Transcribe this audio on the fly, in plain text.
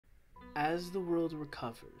As the world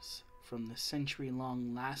recovers from the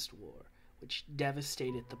century-long last war, which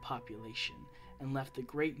devastated the population and left the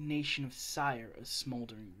great nation of Sire a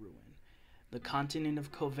smoldering ruin, the continent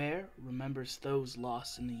of Cover remembers those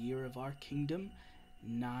lost in the year of our kingdom,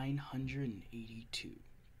 982.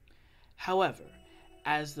 However,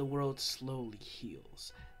 as the world slowly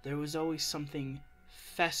heals, there was always something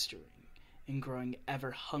festering and growing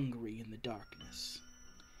ever hungry in the darkness.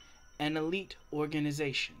 An elite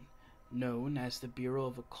organization, known as the Bureau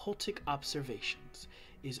of Occultic Observations,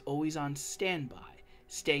 is always on standby,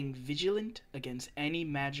 staying vigilant against any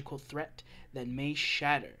magical threat that may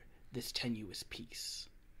shatter this tenuous peace.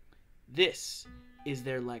 This is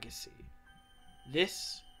their legacy.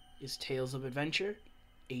 This is Tales of Adventure,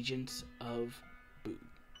 Agents of B.O.O.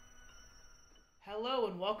 Hello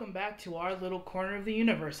and welcome back to our little corner of the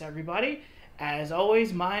universe, everybody. As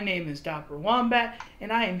always, my name is Dr. Wombat,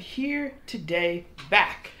 and I am here today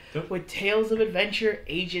back with Tales of Adventure,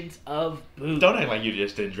 Agents of B.O.O. Don't act like you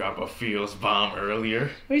just didn't drop a feels bomb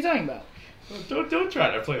earlier. What are you talking about? Don't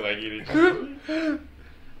try to play like you didn't.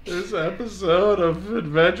 This episode of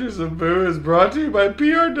Adventures of B.O.O. is brought to you by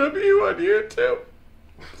PRW on YouTube.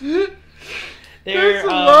 There's a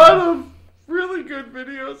lot of really good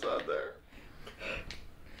videos on there.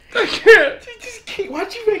 I can't.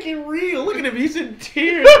 Why'd you make it real? Look at him, he's in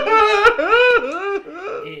tears.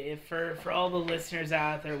 For all the listeners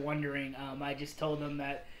out there wondering, I just told them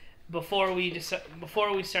that before we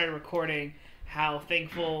started recording, how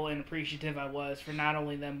thankful and appreciative I was for not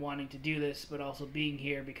only them wanting to do this, but also being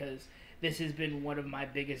here, because this has been one of my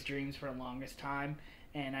biggest dreams for the longest time.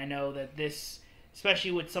 And I know that this,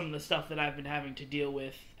 especially with some of the stuff that I've been having to deal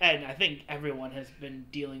with, and I think everyone has been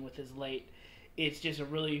dealing with as late, it's just a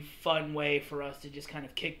really fun way for us to just kind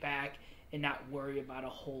of kick back and not worry about a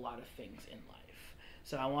whole lot of things in life.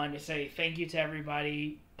 So I wanted to say thank you to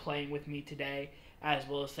everybody playing with me today, as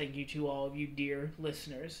well as thank you to all of you dear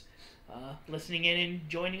listeners listening in and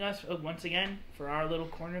joining us once again for our little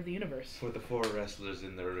corner of the universe. For the four wrestlers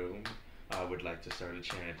in the room, I would like to start a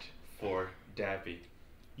chant for Dappy.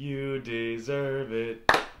 You deserve it.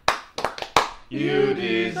 You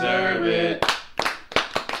deserve it.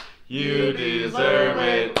 You deserve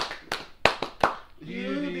it.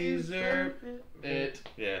 You deserve it.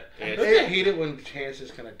 Yeah. I hate it when chants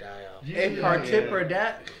just kind of die off. Hey, partipper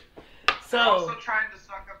dat. So, I'm also trying to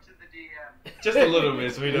suck up to the DM. Just a little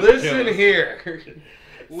bit, so he doesn't Listen kill us. here.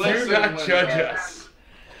 Listen Do not when judge I- us.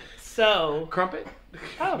 so, Crumpet?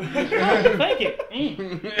 oh, thank you.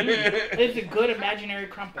 It's a good imaginary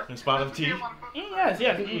crumpet. A spot of tea. Yes.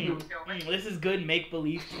 This is good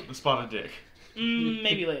make-believe tea. A spot of dick.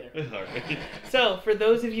 Maybe later. Alright. So, for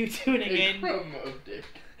those of you tuning in, Crumb of dick.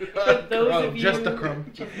 for those of you, Just a crumb.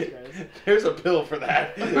 Jesus Christ. There's a pill for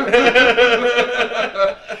that.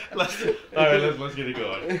 Let's get it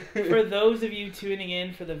going. For those of you tuning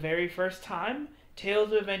in for the very first time,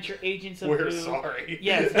 Tales of Adventure, Agents of We're B.O.O. sorry.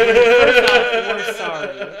 Yes. First off, we're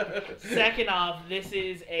sorry. Second off, this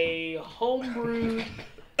is a homebrew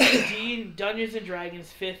Dungeons and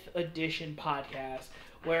Dragons 5th edition podcast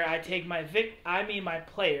where I take my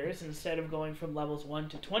players, instead of going from levels 1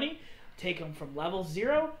 to 20, take them from level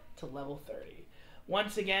 0 to level 30.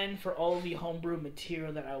 Once again, for all the homebrew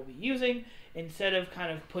material that I will be using, instead of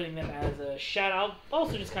kind of putting them as a shout out,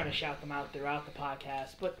 also just kind of shout them out throughout the podcast,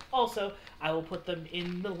 but also I will put them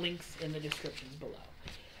in the links in the descriptions below.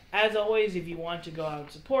 As always, if you want to go out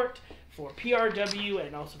and support for PRW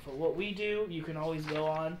and also for what we do, you can always go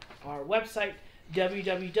on our website,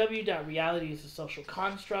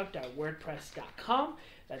 www.realityisassocialconstruct.wordpress.com.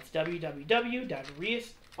 That's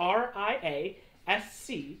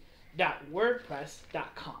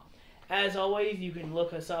www.riasc.wordpress.com. As always, you can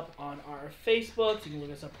look us up on our Facebook, you can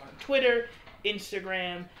look us up on Twitter,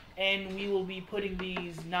 Instagram, and we will be putting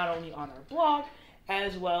these not only on our blog,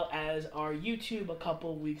 as well as our YouTube a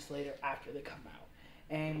couple weeks later after they come out.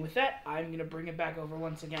 And with that, I'm going to bring it back over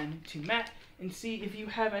once again to Matt and see if you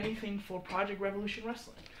have anything for Project Revolution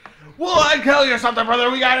Wrestling. Well, I tell you something,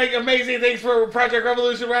 brother. We got amazing things for Project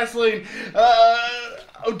Revolution Wrestling.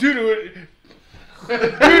 Doo-doo.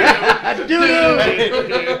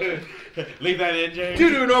 Leave that in, James. Due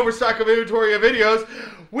to an overstock of inventory of videos,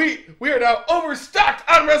 we are now overstocked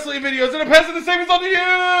on wrestling videos, and I'm passing the same result to you!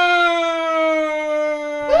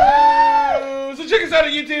 So check us out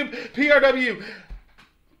on YouTube, PRW,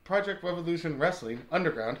 Project Revolution Wrestling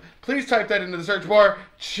Underground. Please type that into the search bar.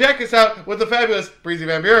 Check us out with the fabulous Breezy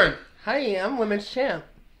Van Buren. Hi, I'm Women's Champ.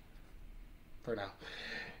 For now.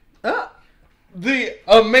 Oh. The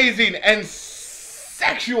amazing and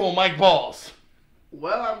sexual Mike Balls.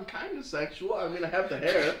 Well, I'm kind of sexual. I mean, I have the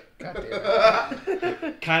hair.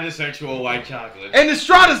 Kind of sexual white chocolate. And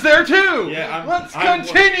Estrada's there too. Yeah, Let's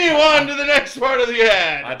continue on to the next part of the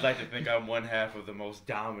ad. I'd like to think I'm one half of the most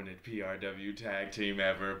dominant PRW tag team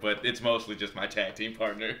ever, but it's mostly just my tag team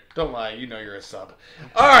partner. Don't lie, you know you're a sub.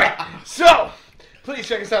 All right, so please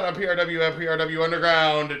check us out on PRW at PRW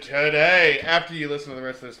Underground today. After you listen to the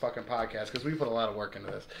rest of this fucking podcast, because we put a lot of work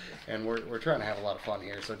into this, and we're trying to have a lot of fun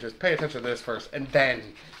here. So just pay attention to this first, and then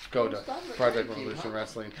go to Project Revolution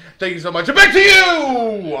Wrestling. Thank you so much, and back to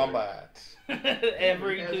you, Wombat.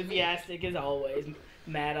 Ever enthusiastic as always.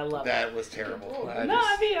 Matt, I love it. That was terrible. I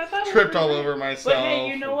thought it tripped was all great. over myself. But hey,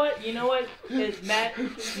 you know what? It's Matt,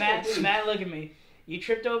 look at me. You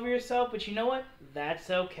tripped over yourself, but you know what? That's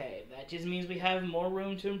okay. That just means we have more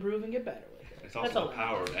room to improve and get better with it. It's also the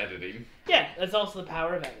power of editing. Yeah, that's also the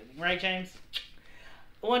power of editing. Right, James?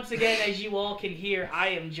 Once again, as you all can hear, I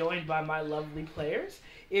am joined by my lovely players.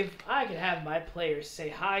 If I could have my players say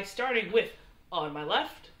hi, starting with, on my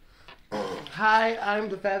left. Hi, I'm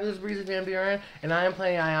the fabulous Breezy Van Buren, and I am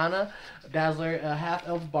playing Ayana Dazzler, a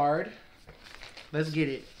half-elf bard. Let's get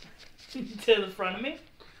it. To the front of me.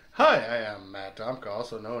 Hi, I am Matt Domka,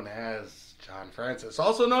 also known as John Francis,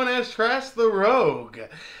 also known as Trash the Rogue,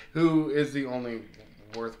 who is the only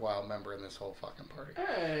worthwhile member in this whole fucking party.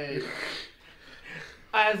 Hey.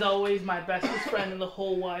 As always, my bestest friend in the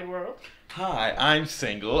whole wide world. Hi, I'm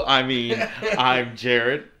single. I'm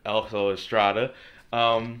Jared, also Estrada.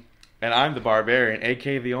 And I'm the Barbarian,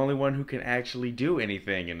 aka the only one who can actually do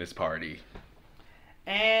anything in this party.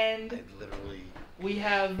 And Literally. we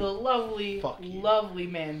have the lovely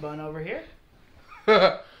man bun over here.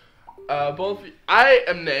 I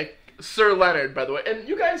am Nick, Sir Leonard, by the way. And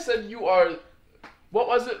you guys said you are, what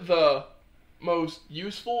was it, the most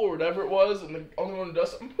useful or whatever it was, and the only one who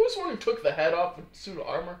does something? Who's the one who took the head off the suit of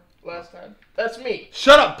armor last time? That's me.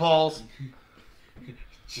 Shut up, Pauls.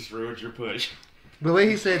 Just ruined your push. The way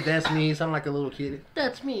he said "that's me" he sounded like a little kid.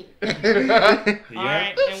 That's me. Alright,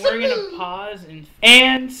 and we're gonna pause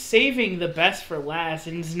and saving the best for last,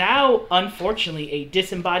 and is now, unfortunately, a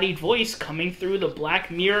disembodied voice coming through the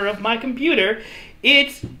black mirror of my computer.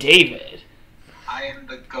 It's David. I am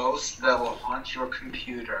the ghost that will haunt your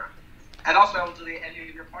computer. And also, I will delete any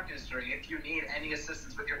of your porn history. If you need any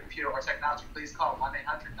assistance with your computer or technology, please call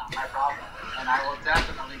 1-800, not my problem. And I will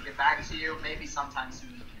definitely get back to you, maybe sometime soon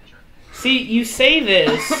in the future. See, you say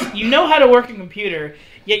this, you know how to work a computer,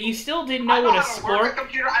 yet you still didn't know what a I know how to work spork... a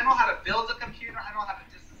computer, I know how to build a computer, I know how to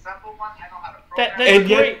disassemble one, I know how to program That's it.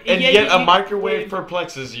 great. Yet a you- microwave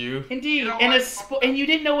perplexes you. Indeed, You know and what? and you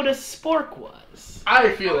didn't know what a spork was.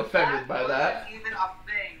 I feel offended by that. Wasn't even a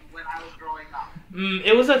thing when I was growing up.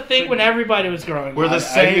 It was a thing when everybody was growing We're up. the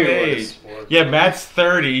same knew what a age. spork Yeah, was. Matt's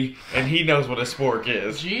 30, and he knows what a spork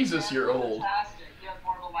is. Jesus, you're old. Fantastic. He has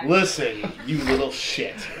more of a life. Listen, you little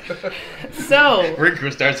shit. So, Ring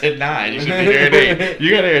crew starts at 9. You should be here at 8.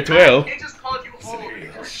 You got here at 12. It just called you old. You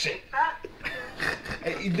little shit.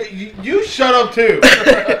 That- You shut up too.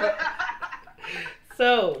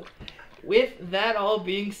 So, with that all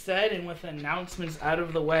being said, and with announcements out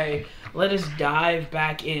of the way, let us dive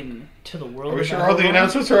back in to the world Are we of sure all the Avalon.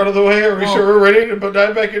 announcements are out of the way? Are we sure we're ready to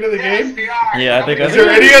dive back into the Yes, game? we are. Yeah, I think Is there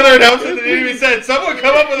any other announcement that didn't even said? Someone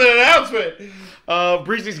come up with an announcement.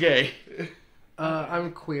 Breezy's gay.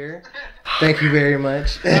 I'm queer. Thank you very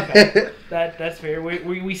much. That's fair.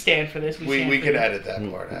 We stand for this. We stand for could this. edit that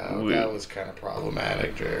part out. That was kind of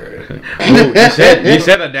problematic, Jared. You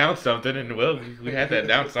said announce something, and well, we had to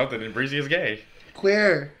announce something, and Breezy is gay.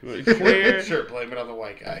 Queer. Queer. Sure, blame it on the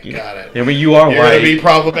white guy. Got it. I mean, you are You're white. gonna be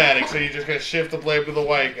problematic, so you're just gonna shift the blame to the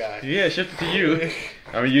white guy. Yeah, shift it to you.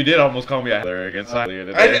 I mean, you did almost call me out there against earlier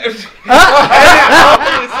today.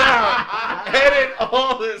 Edit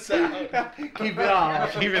all this out. Keep it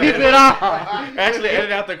off. Keep Keep it off. Actually,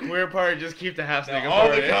 edit out the queer part and just keep the house nigga All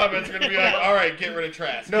part the in. comments are gonna be like, all right, get rid of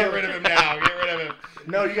Trash. No. Get rid of him now. Get rid of him.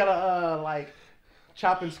 No, you gotta like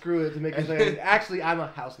chop and screw it to make it say, actually, I'm a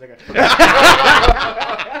house nigga.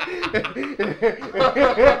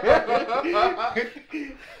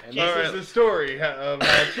 And this is the story of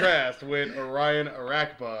how Trask went Orion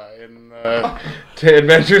Arakba in to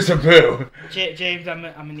Adventures of Boo. James, I'm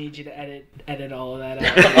gonna need you to edit all of that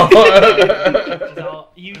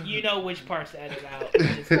out. You know which parts to edit out.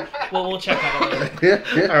 We'll check that out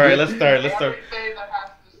later. All right, let's start. Everything that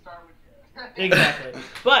has to start with you. Exactly.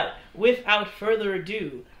 But without further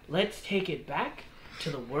ado, let's take it back to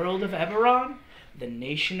the world of Eberron, the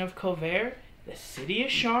nation of Cover, the city of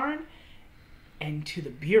Sharn, and to the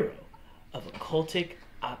Bureau of Occultic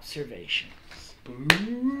Observations.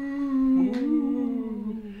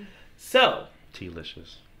 So,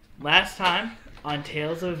 Delicious. Last time on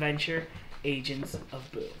Tales of Adventure, Agents of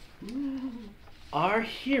B.O.O. Our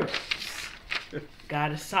heroes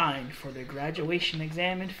got assigned for their graduation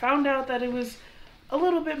exam and found out that it was a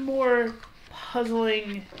little bit more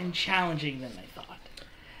puzzling and challenging than they thought.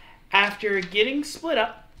 After getting split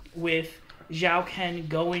up, with Zhao Ken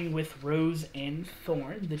going with Rose and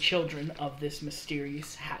Thorn, the children of this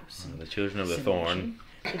mysterious house. The children of the thorn.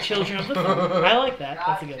 The children of the thorn. I like that.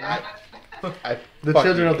 That's a good one. The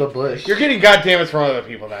children of the bush. You're getting goddammits from other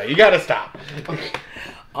people now. You gotta stop.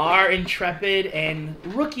 Our intrepid and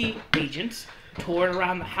rookie agents toured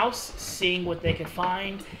around the house, seeing what they could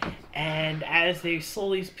find, and as they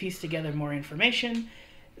slowly pieced together more information,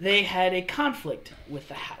 they had a conflict with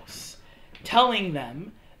the house, telling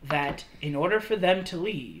them that in order for them to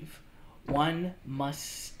leave, one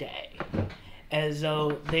must stay, as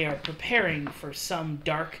though they are preparing for some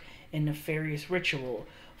dark and nefarious ritual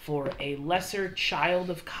for a lesser child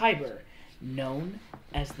of Kyber known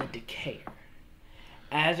as the Decayer.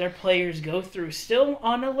 As our players go through, still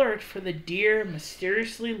on alert for the deer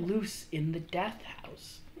mysteriously loose in the death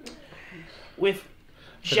house. With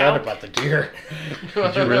Forgot about the deer.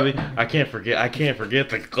 Did you really? I can't forget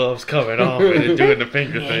the gloves coming off and doing the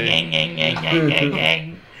finger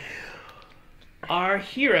thing. Our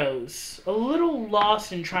heroes, a little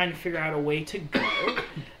lost in trying to figure out a way to go,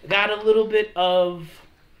 got a little bit of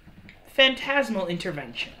phantasmal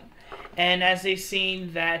intervention. And as they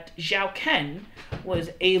seen that Zhao Ken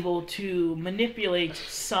was able to manipulate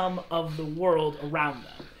some of the world around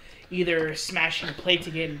them, either smashing a plate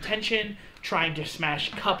to gain attention, trying to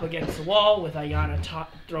smash a cup against the wall with Ayana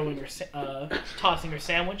tossing her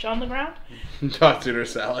sandwich on the ground. Tossing her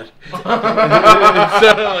salad. It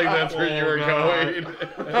sounded like that's where you were going.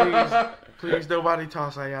 Please, nobody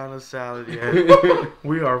toss Ayana's salad yet.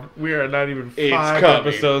 we are not even It's 5 coming.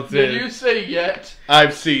 episodes Did in. you say yet?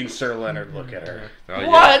 I've seen Sir Leonard look at her. Oh,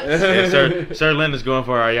 What? Yeah, Sir Lynn is going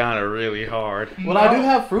for Ayana really hard. Well, I do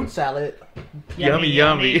have fruit salad. Yummy.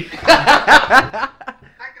 Technically, I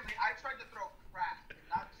tried to throw crack,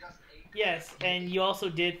 not just a. Yes, and you also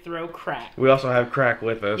did throw crack. We also have Crack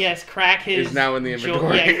with us. Yes, crack Is now in the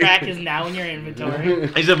inventory. Yeah, crack is now in your inventory.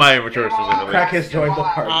 He's in my inventory specifically. Crack has joined the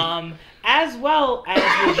party. As well as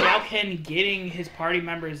with Zhao Ken getting his party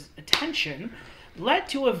members' attention, led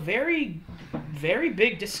to a very, very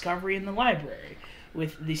big discovery in the library,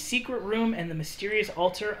 with the secret room and the mysterious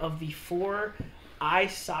altar of the 4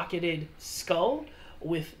 eye-socketed skull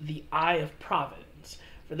with the Eye of Providence.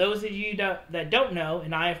 For those of you that don't know,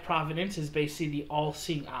 an Eye of Providence is basically the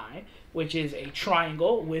all-seeing eye, which is a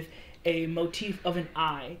triangle with a motif of an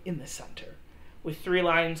eye in the center, with 3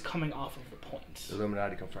 lines coming off of the points.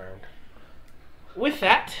 Illuminati confirmed. With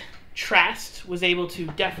that, Trask was able to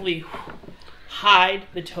definitely hide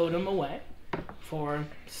the totem away for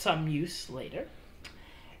some use later.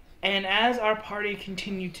 And as our party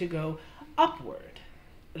continued to go upward,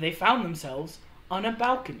 they found themselves on a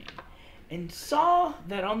balcony and saw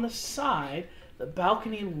that on the side, the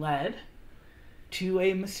balcony led to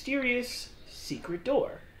a mysterious secret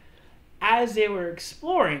door. As they were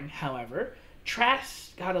exploring, however,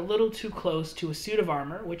 Trask got a little too close to a suit of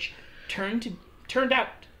armor, which turned out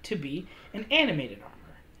to be an animated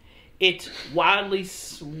armor. It wildly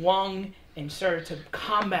swung and started to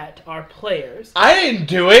combat our players. I didn't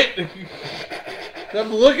do it. Stop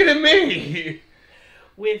looking at me.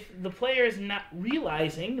 With the players not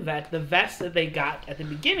realizing that the vest that they got at the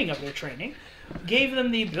beginning of their training gave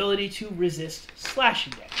them the ability to resist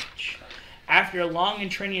slashing damage. After a long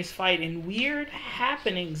and strenuous fight and weird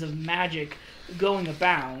happenings of magic going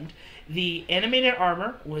abound, the animated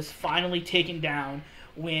armor was finally taken down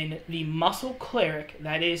when the muscle cleric,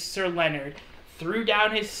 that is Sir Leonard, threw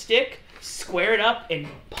down his stick, squared up,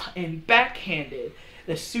 and backhanded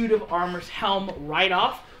the suit of armor's helm right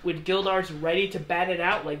off, with Gildar's ready to bat it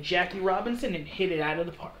out like Jackie Robinson and hit it out of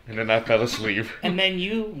the park. And then I fell asleep. And then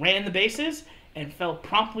you ran the bases and fell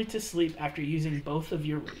promptly to sleep after using both of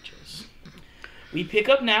your rages. We pick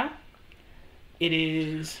up now. It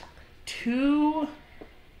is 1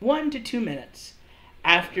 to 2 minutes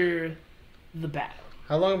after the battle.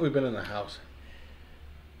 How long have we been in the house?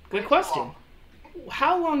 Good question.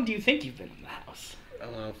 How long do you think you've been in the house? I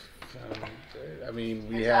don't know. I mean,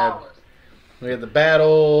 we had the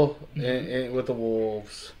battle with the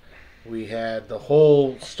wolves. We had the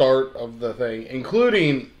whole start of the thing,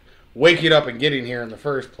 including waking up and getting here in the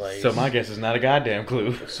first place. So my guess is not a goddamn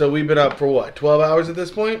clue. So we've been up for what, 12 hours at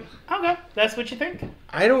this point? Okay, that's what you think?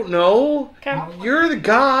 I don't know. Okay. You're the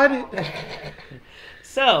god.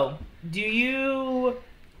 So,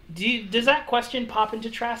 does that question pop into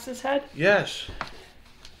Trask's head? Yes.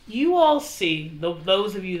 you all see,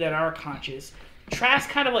 those of you that are conscious, Trask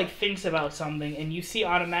kind of like thinks about something, and you see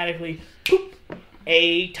automatically, poop,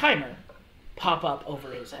 a timer pop up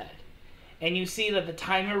over his head. And you see that the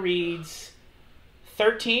timer reads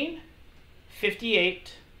 13,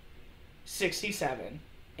 58, 67.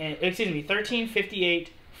 And, excuse me, 13,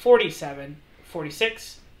 58, 47,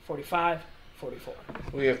 46, 45, 44.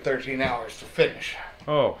 We have 13 hours to finish.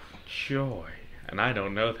 Oh, joy. And I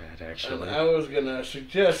don't know that, actually. I was going to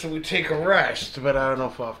suggest that we take a rest, but I don't know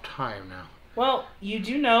if we'll have time now. Well, you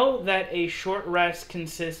do know that a short rest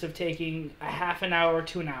consists of taking a half an hour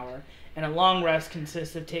to an hour, and a long rest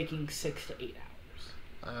consists of taking 6 to 8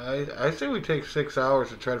 hours. I say we take 6 hours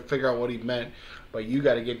to try to figure out what he meant, but you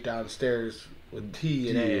got to get downstairs with T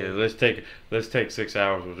and A. Yeah, let's take 6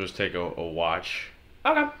 hours. We'll just take a watch.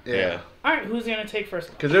 Okay. Yeah. All right, who's going to take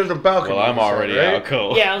first? Because there's a balcony. Well, I'm already out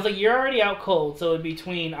cold. Yeah, I was like, you're already out cold, so it would be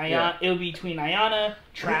between Ayana,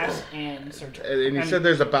 Trask, and Sertur. And you said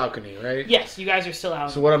there's a balcony, right? Yes, you guys are still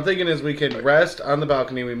out. So what I'm thinking is we can rest on the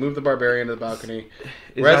balcony. We move the barbarian to the balcony.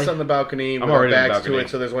 Rest on the balcony with our backs to it,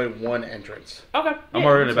 so there's only one entrance. Okay. I'm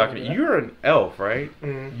already in the balcony. You're an elf, right?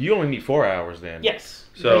 Mm-hmm. You only need 4 hours then. Yes.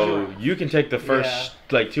 So you can take the first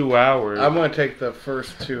 2 hours. I'm going to take the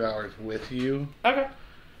first 2 hours with you. Okay.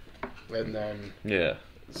 And then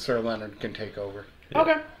Sir Leonard can take over. Yeah.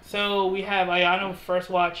 Okay. So we have Ayano first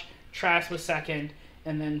watch, Trask was second,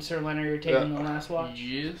 and then Sir Leonard, you're taking the last watch?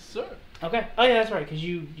 Yes, sir. Okay. Oh, yeah, that's right, because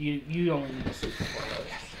you only need to sleep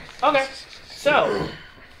before. Okay. So,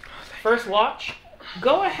 first watch.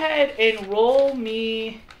 Go ahead and roll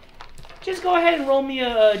me... Just go ahead and roll me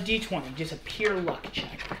a d20. Just a pure luck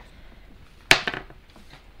check.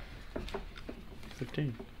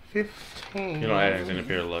 15. 15. You don't add anything to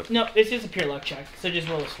pure luck. No, it's just a pure luck check. So just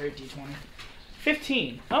roll a straight d20.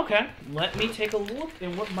 15. Okay. Let me take a look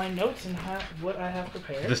at what my notes and what I have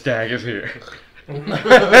prepared. The stag is here.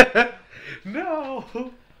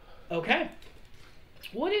 No. Okay.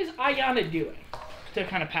 What is Ayana doing to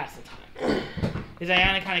kind of pass the time? Is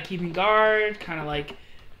Ayana kind of keeping guard? Kind of like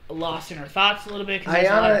lost in her thoughts a little bit? Because there's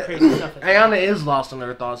a lot of crazy stuff. Ayana is lost in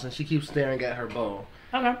her thoughts, and she keeps staring at her bow.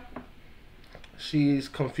 Okay. She's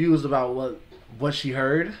confused about what she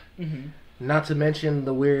heard. Mm-hmm. Not to mention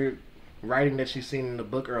the weird writing that she's seen in the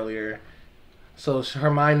book earlier. So her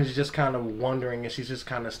mind is just kind of wondering, and she's just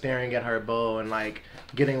kind of staring at her bow and like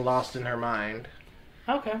getting lost in her mind.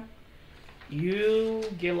 Okay. You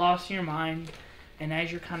get lost in your mind, and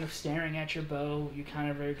as you're kind of staring at your bow, you kind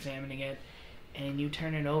of are examining it, and you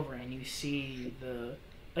turn it over and you see the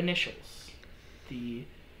initials. The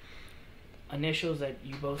initials that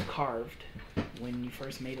you both carved when you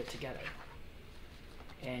first made it together.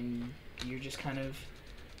 And you're just kind of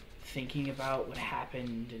thinking about what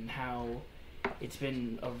happened and how it's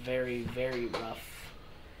been a very, very rough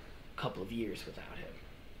couple of years without him.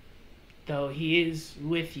 Though he is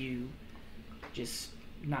with you, just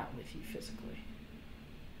not with you physically.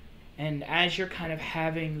 And as you're kind of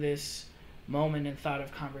having this moment and thought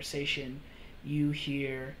of conversation, you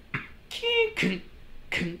hear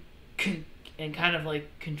and kind of like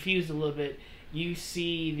confused a little bit, you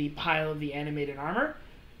see the pile of the animated armor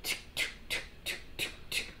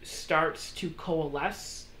starts to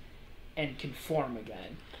coalesce and conform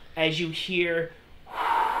again. As you hear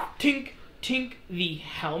tink, tink, the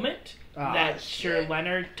helmet that Sir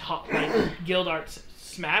Leonard taught, like Gildarts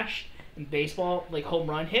smashed in baseball, like home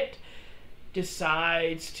run hit,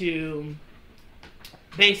 decides to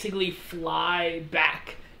basically fly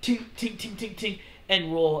back, tink, tink, tink, tink, tink,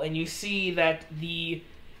 and roll. And you see that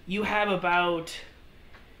you have about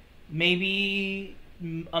maybe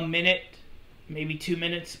a minute, maybe 2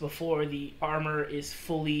 minutes before the armor is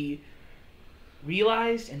fully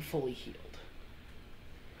realized and fully healed.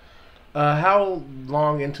 How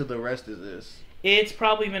long into the rest is this? It's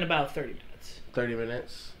probably been about 30 minutes. 30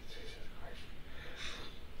 minutes?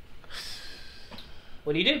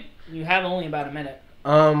 What do? You have only about a minute.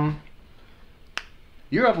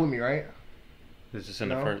 You're up with me, right? This is in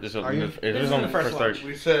the No? first. This is This is on the the first first watch. 30.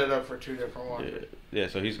 We set it up for two different ones. Yeah,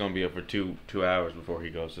 so he's gonna be up for two hours before he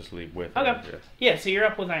goes to sleep with her. Okay. Yeah, so you're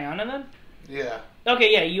up with Ayana then? Yeah.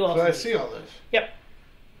 Okay, yeah, you also. So I see all this. Yep.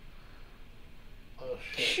 Oh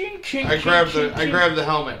shit! Ching, ching, I ching, grab ching, ching. the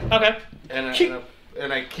helmet Okay.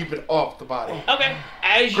 and I keep it off the body. Okay.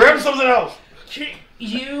 As Grab something else.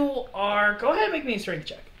 You are. Go ahead and make me a strength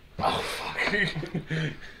check. Oh fuck.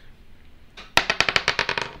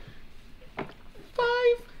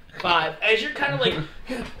 5. As you're kind of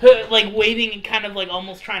like, like waiting and kind of like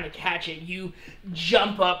almost trying to catch it, you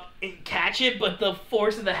jump up and catch it, but the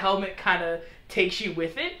force of the helmet kind of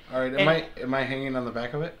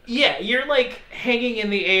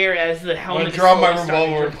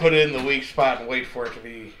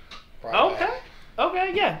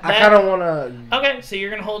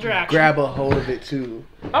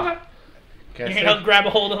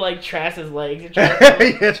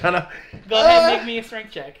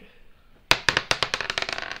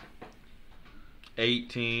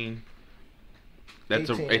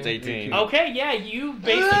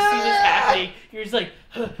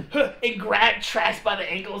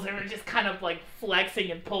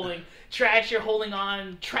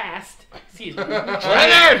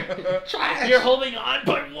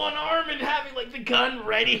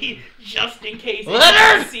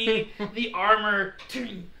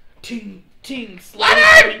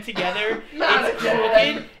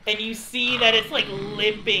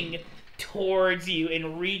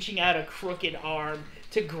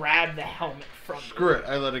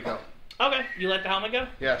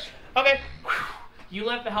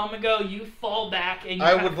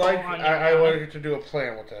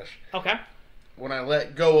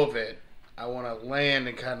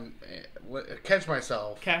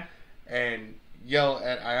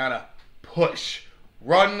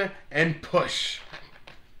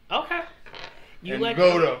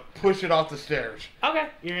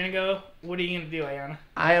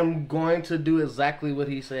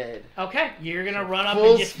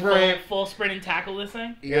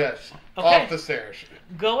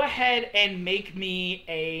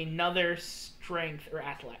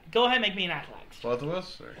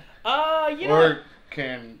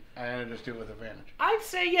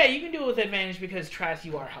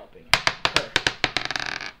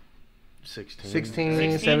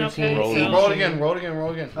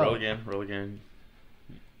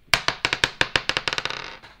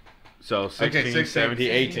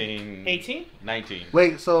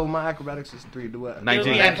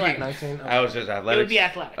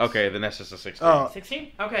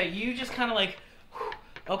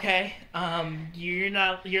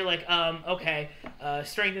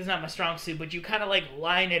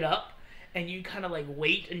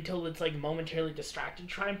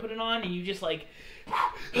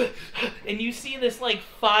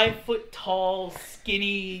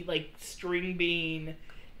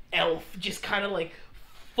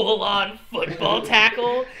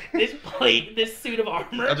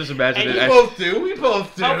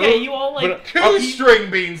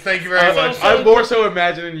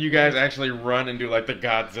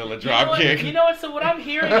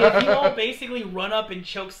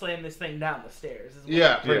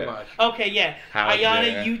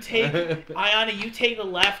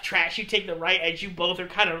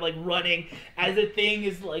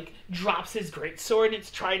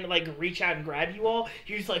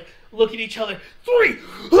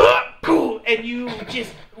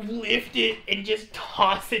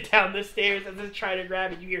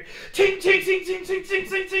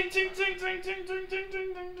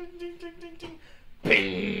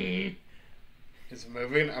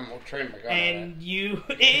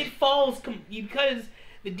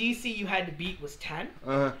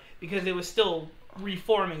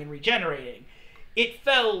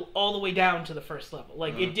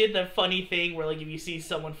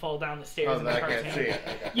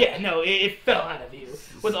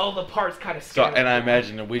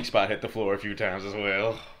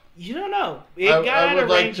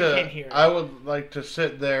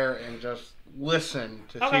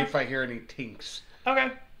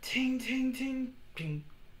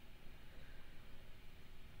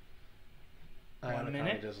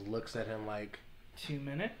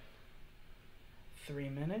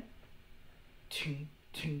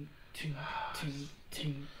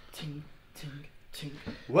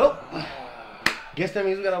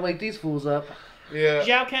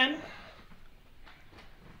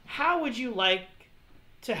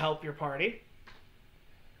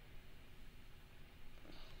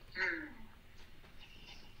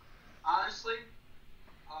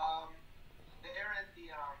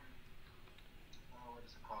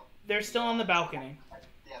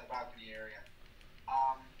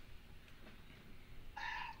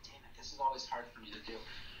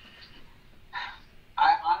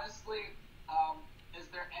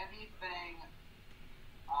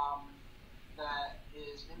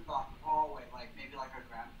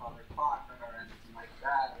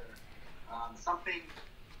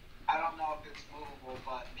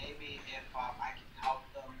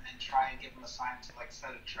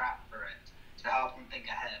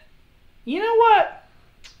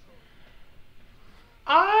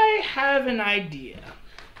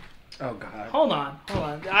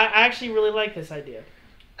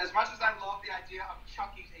the idea of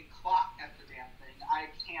chucking a clock at the damn thing. I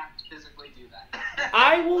can't physically do that.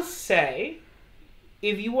 I will say,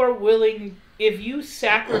 if you are willing, if you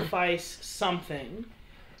sacrifice something,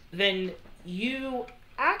 then you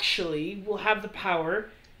actually will have the power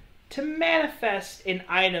to manifest an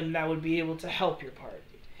item that would be able to help your party.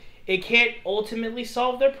 It can't ultimately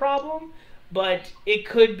solve their problem, but it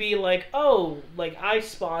could be like, oh, like I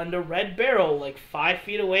spawned a red barrel like 5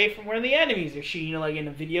 feet away from where the enemies are shooting, like in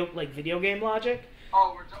a video game logic.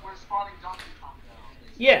 Oh, we're spawning Donkey Kong now.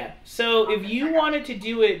 Yeah, so if you wanted to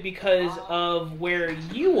do it because of where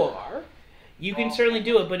you are, you can certainly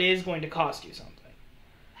do it, but it is going to cost you something.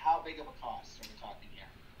 How big of a cost are we talking here?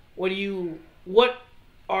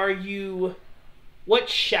 What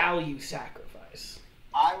shall you sacrifice?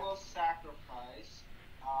 I will sacrifice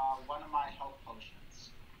one of my health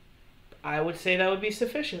potions. I would say that would be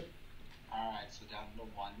sufficient. Alright, so down to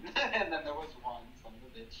 1. And then there was 1, son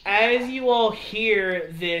of a bitch. As you all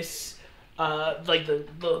hear this, like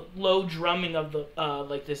the low drumming of the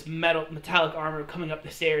like this metallic armor coming up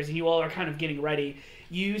the stairs, and you all are kind of getting ready,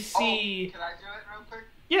 you see. Oh, can I do it real quick?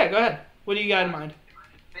 Yeah, go ahead. What do you got in mind?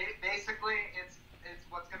 Basically, it's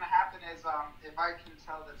what's gonna happen is if I can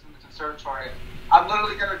tell that's in the conservatory, I'm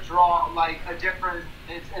literally gonna draw like a different.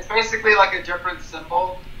 It's basically like a different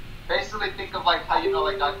symbol. Basically, think of like how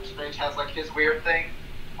like Doctor Strange has like his weird thing,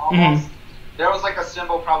 almost. Mm-hmm. There was like a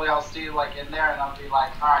symbol probably I'll see like in there, and I'll be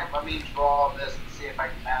like, all right, let me draw this and see if I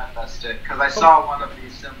can manifest it, because I saw one of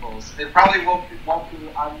these symbols. It probably won't be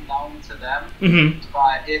unknown to them,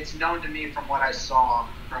 but it's known to me from what I saw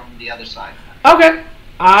from the other side. Okay.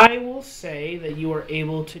 I will say that you are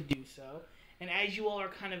able to do so. And as you all are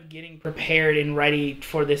kind of getting prepared and ready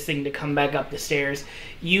for this thing to come back up the stairs,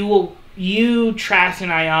 you, Trask,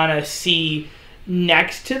 and Ayana see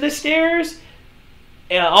next to the stairs,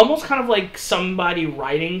 almost kind of like somebody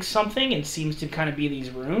writing something, and seems to kind of be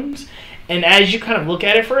these runes. And as you kind of look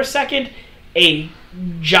at it for a second, a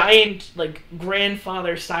giant, like,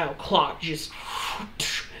 grandfather-style clock just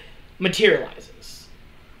materializes.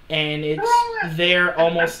 And it's there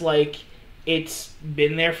almost like it's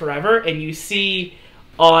been there forever. And you see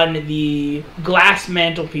on the glass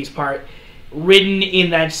mantelpiece part, written in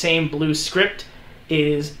that same blue script,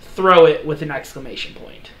 is "throw it" with an exclamation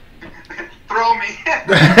point. Throw me.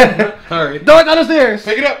 Alright. Throw it down the stairs.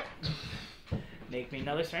 Pick it up. Make me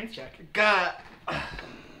another strength check. God.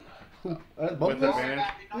 With advantage?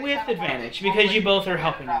 With advantage, because you both are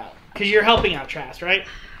helping out. Because you're helping out Trask, right?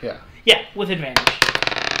 Yeah. Yeah, with advantage.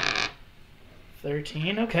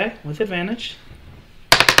 13, okay, with advantage.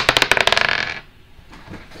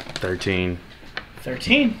 13.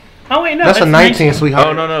 13. Oh wait, no, that's a 19, sweetheart.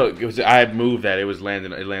 Oh no, it was, I had moved that. It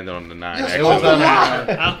landed on the 9. It was on the 9.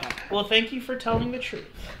 Okay. Well, thank you for telling the truth.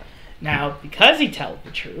 Now, because he tells the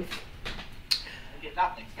truth, I get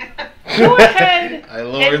nothing. go ahead. I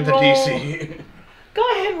lowered the DC.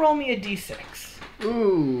 Go ahead and roll me a d6.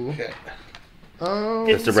 Ooh. Okay.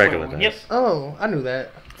 It's the regular one. dice. Yep. Oh, I knew that.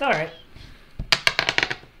 It's alright.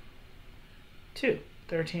 2,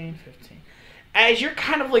 13, 15. As you're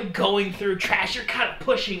kind of like going through trash, you're kind of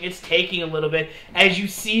pushing, it's taking a little bit, as you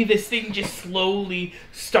see this thing just slowly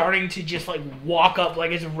starting to just like walk up like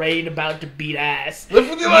it's ready about to beat ass. Lift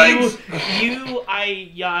with your legs! You,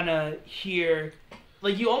 Ayana, hear,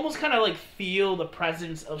 like you almost kind of like feel the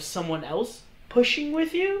presence of someone else pushing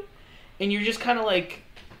with you, and you're just kind of like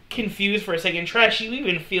confused for a second. Trash, you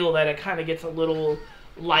even feel that it kind of gets a little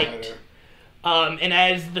light. And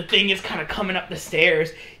as the thing is kind of coming up the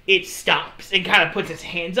stairs, it stops and kind of puts its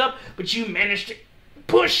hands up, but you manage to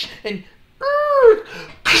push and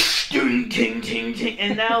ting, ting, ting, ting,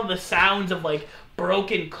 and now the sounds of like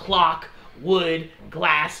broken clock, wood,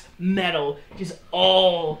 glass, metal, just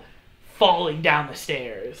all falling down the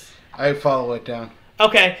stairs. I follow it down.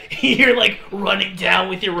 Okay, you're like running down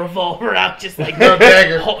with your revolver out, just like no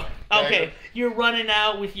dagger. Okay, Dagger. You're running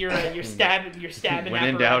out with your stabbing. When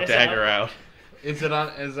in doubt, dagger out. Is it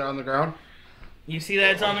on the ground? You see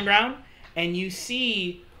that it's on the ground, and you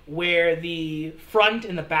see where the front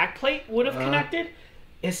and the back plate would have connected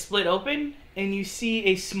is split open, and you see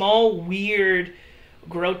a small, weird,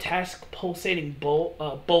 grotesque, pulsating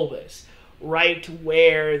bulbous right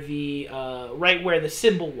where the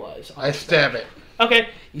symbol was. I stab it. Okay,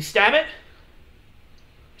 you stab it.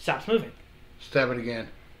 Stops moving. Stab it again.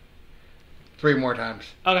 3 more times.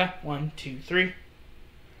 Okay, 1, 2, 3.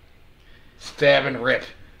 Stab and rip.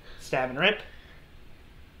 Stab and rip.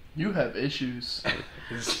 You have issues.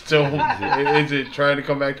 Is it trying to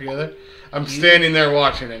come back together? I'm standing there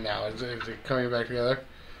watching it now. Is it coming back together?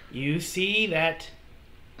 You see that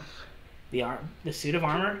the suit of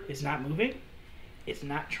armor is not moving, is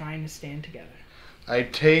not trying to stand together. I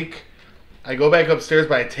go back upstairs,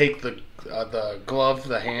 but I take the glove,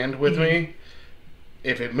 the hand with me.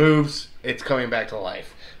 If it moves, it's coming back to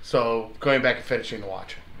life. So going back and finishing the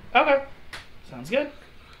watch. Okay. Sounds good.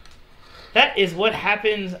 That is what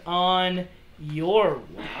happens on your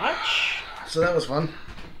watch. So that was fun.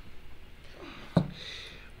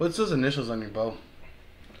 What's those initials on your bow?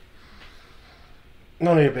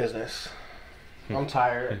 None of your business. I'm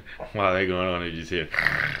tired. While they're going on, you just hear.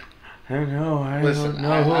 I don't know. I Listen, don't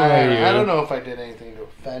know. Who I are you? I don't know if I did anything to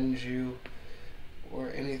offend you or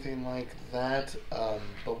anything like that,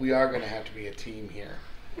 but we are going to have to be a team here.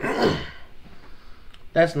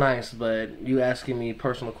 That's nice, but you asking me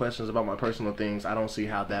personal questions about my personal things, I don't see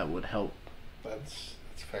how that would help. That's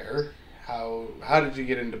fair. How did you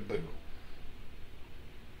get into B.O.O?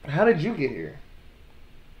 How did you get here?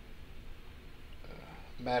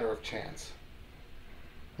 Matter of chance.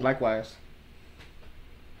 Likewise.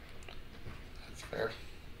 That's fair.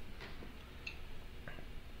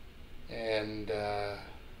 And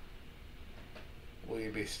will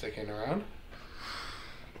you be sticking around?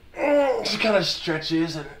 She kind of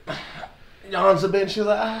stretches and yawns a bit. And she's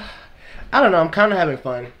like, I don't know. I'm kind of having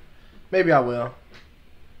fun. Maybe I will.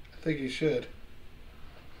 I think you should.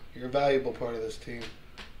 You're a valuable part of this team.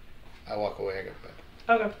 I walk away. I go to bed.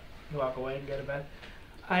 Okay. You walk away and go to bed.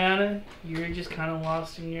 Ayana, you're just kind of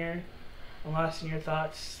lost in your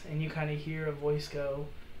thoughts, and you kind of hear a voice go,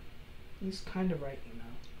 "He's kind of right, you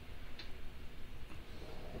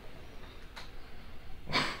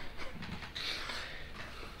know."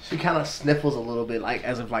 She kind of sniffles a little bit, like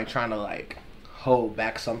as if like trying to like hold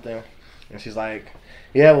back something, and she's like,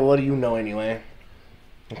 "Yeah, well, what do you know anyway?"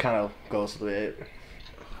 And kind of goes to it.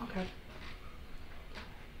 Okay.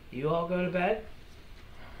 You all go to bed.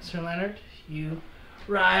 Sir Leonard, you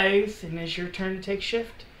rise, and it's your turn to take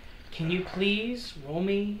shift. Can you please roll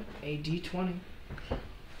me a d20?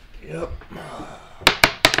 Yep.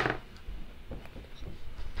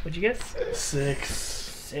 What'd you get? 6.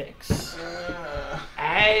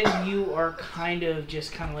 As you are kind of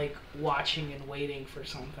like watching and waiting for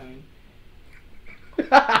something.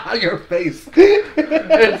 Your face.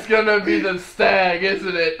 It's gonna be the stag,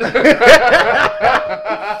 isn't it?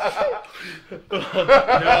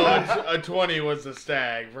 No, a 20 was the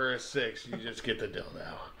stag. For a 6, you just get the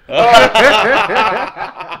dildo.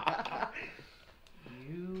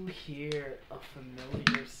 You hear a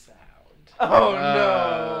familiar sound. Oh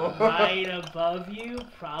no! Right above you,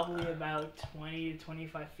 probably about 20 to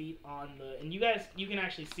 25 feet on the... And you can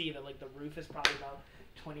actually see that like the roof is probably about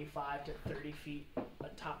 25 to 30 feet on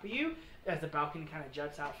top of you, as the balcony kind of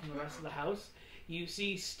juts out from the rest of the house. You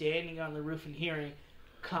see standing on the roof and hearing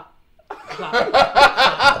clop, clop,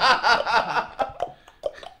 clop.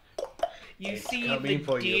 You see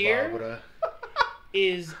the deer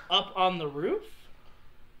is up on the roof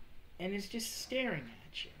and is just staring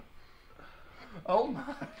at you. Oh my.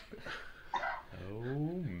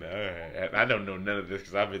 Oh man. I don't know none of this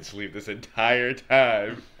because I've been asleep this entire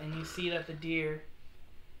time. And you see that the deer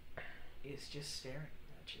is just staring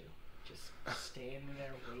at you. Just standing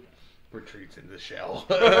there waiting. Retreats in the shell.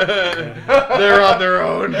 They're on their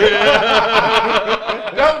own.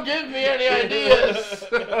 Don't give me any ideas.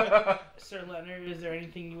 Sir Leonard, is there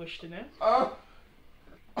anything you wish to know?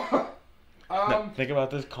 No, think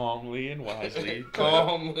about this calmly and wisely.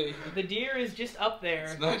 Calmly. The deer is just up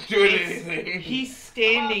there. It's not doing anything. He's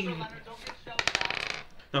standing.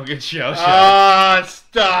 Don't get shell shocked. Ah,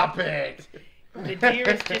 stop it. The deer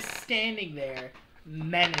is just standing there,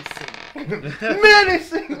 menacing.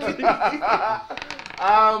 Menacing.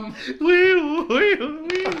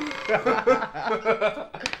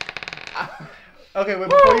 Okay, wait,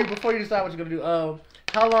 before you decide what you're gonna do,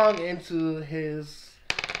 how long into his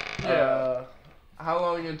how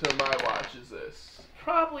long into my watch is this?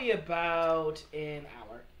 Probably about an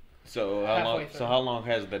hour. So how long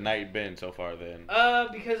has the night been so far then?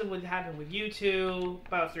 Because of what happened with you two,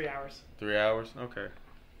 about 3 hours. 3 hours? Okay.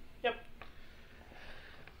 Yep.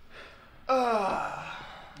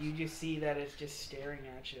 You just see that it's just staring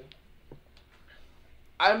at you.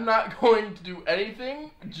 I'm not going to do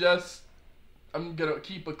anything, just I'm gonna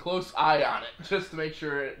keep a close eye on it, just to make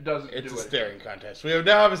sure it doesn't It's do a it. staring contest. We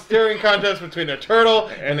now have a staring contest between a turtle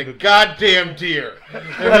and a goddamn deer.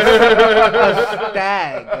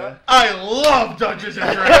 Stag. I love Dungeons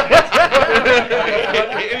and Dragons.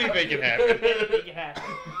 Anything can happen. Anything can happen.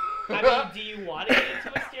 I mean, do you want to get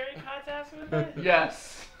into a staring contest with it?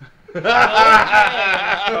 Yes.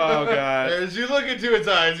 Okay. Oh God! As you look into its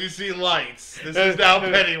eyes, you see lights. This is now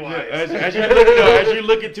Pennywise. As you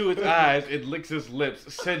look into its eyes, it licks its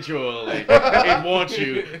lips sensually. It wants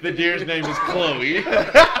you. The deer's name is Chloe.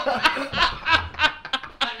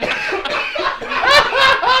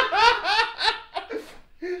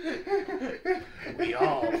 We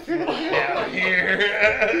all down here.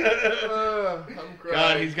 I'm crying.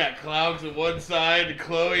 God, he's got clouds on one side and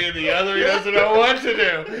Chloe on the other. He doesn't know what to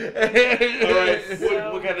do. All right,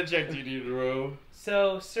 So- what kind of check do you need to roll?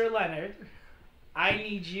 So, Sir Leonard, I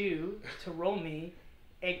need you to roll me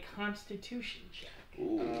a Constitution check.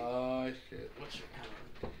 Oh, shit. What's your con?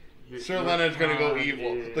 Sir Leonard's gonna go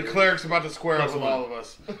evil. The cleric's about to square up with all of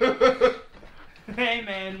us. Hey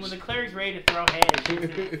man, when the cleric's ready to throw hands, it's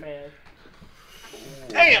not fair.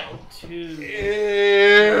 Damn! 2.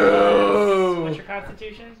 Ew! What's your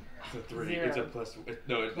Constitution? It's a 3. 0. It's a plus.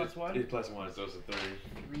 No, it's Plus one? It's +1, so it's a 3.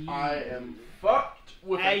 3. I am fucked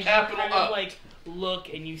with a As you capital kind up. of like look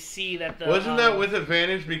and you see that the Wasn't that with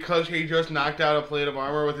advantage because he just knocked out a plate of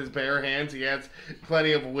armor with his bare hands? He has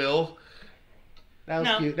plenty of will. That was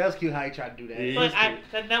No. cute. That was cute how you tried to do that. Yeah.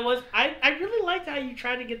 But that was I really liked how you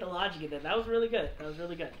tried to get the logic in that. That was really good.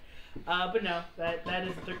 But no, that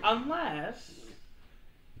is the 3. Unless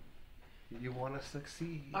You want to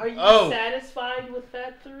succeed. are you Oh. satisfied with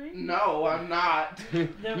that 3? No, I'm not.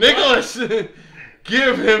 Then Nicholas!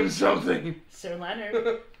 Give him something! Sir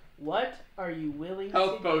Leonard, what are you willing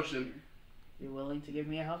Health to potion. You're willing to give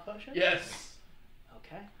me a health potion? Yes.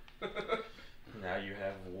 Okay. Now you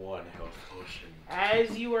have 1 health potion.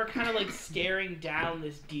 As you are kind of like staring down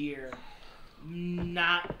this deer,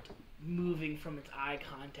 not moving from its eye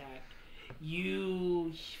contact,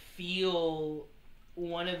 you feel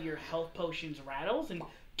one of your health potions rattles and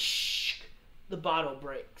the bottle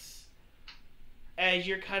breaks. As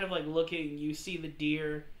you're kind of like looking, you see the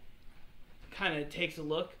deer kind of takes a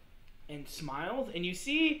look and smiles, and you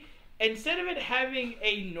see instead of it having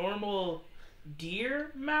a normal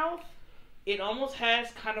deer mouth, it almost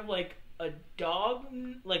has kind of like a dog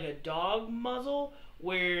muzzle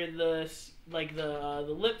where the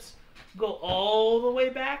lips go all the way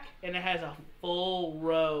back, and it has a full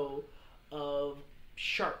row of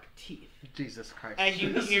sharp teeth. Jesus Christ. As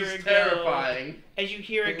you This hear is it terrifying. go, as you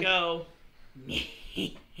hear it go,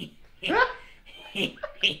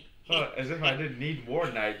 As if I didn't need more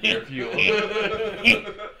nightmare fuel.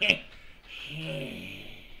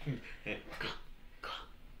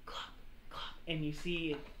 and you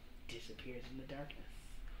see it disappears in the darkness.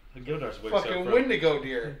 Gildar's wakes Fucking up from, Wendigo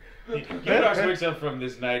deer. Gildar's wakes up from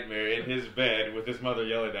this nightmare in his bed with his mother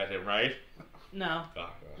yelling at him, right? No, Oh,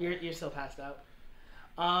 you're still passed out.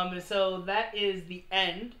 So that is the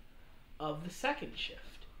end of the second shift.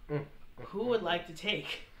 Who would like to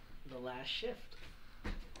take the last shift?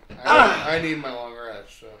 I need my long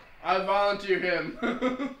rest, so. I volunteer him.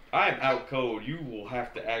 I'm out cold. You will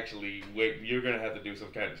have to actually wake. You're gonna have to do some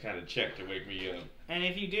kind of check to wake me up. And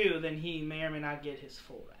if you do, then he may or may not get his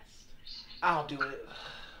full rest. I'll do it.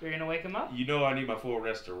 You're gonna wake him up? You know I need my full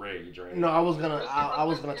rest to rage, right? No, I was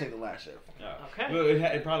gonna take the last shift. Oh. Okay. Well,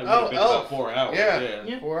 it probably would have been about 4 hours. Yeah.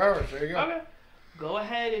 Yeah. 4 hours, there you go. Okay. Go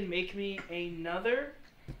ahead and make me another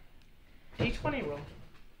D20 roll.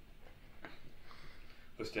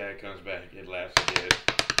 The stag comes back. It laughs again.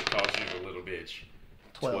 It calls you a little bitch.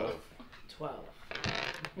 12. 12.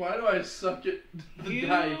 Why do I suck at the You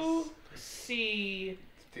dice? see,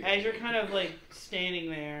 as you're kind of like standing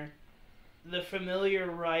there, the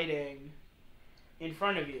familiar writing in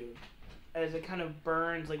front of you, as it kind of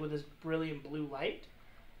burns like with this brilliant blue light,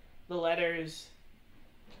 the letters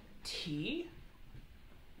T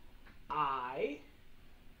I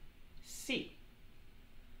C.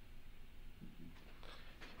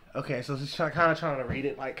 Okay, so she's kind of trying to read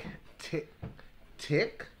it like tick,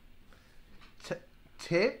 tick,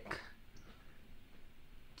 tick,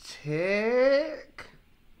 tick,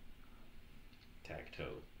 Tactile.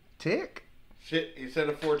 tick. Shit, he said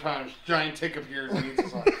it 4 times. Giant tick appears and eats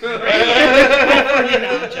us all. No,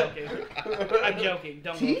 I'm joking. I'm joking.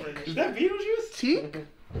 Don't go for Is it. that Beetlejuice? Tick.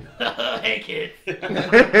 Hey kids.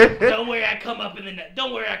 Don't worry, I come up in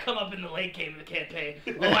the late game of the campaign.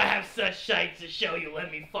 Oh, I have such shites to show you. Let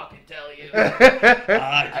me fucking tell you.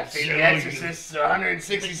 I've seen The Exorcist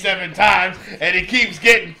 167 times, and it keeps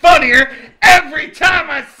getting funnier every time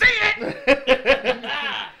I see it!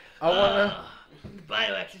 I wanna.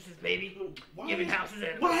 Bioexorcist, baby. Giving houses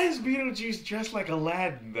animals. Why is Beetlejuice dressed like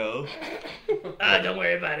Aladdin, though? Don't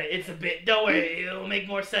worry about it. It's a bit. Don't worry. It'll make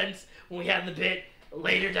more sense when we have the bit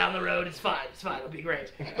later down the road. It's fine. It'll be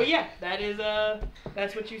great. But yeah,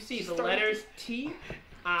 that's what you see. The letters T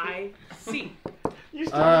I C. You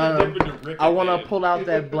I want to pull out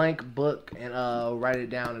that blank book and write it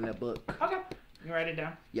down in that book. Okay. You write it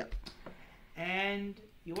down? Yep. And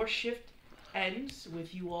your shift ends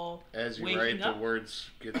with you all As you waking write, up. the words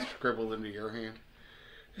get scribbled into your hand.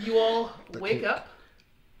 You all wake up,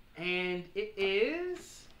 and it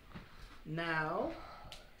is now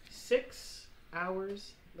 6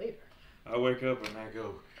 hours later. I wake up and I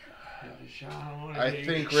go. I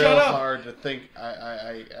think real hard to think.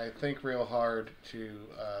 I think real hard to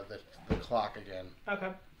the clock again. Okay.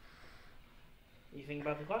 You think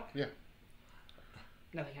about the clock? Yeah.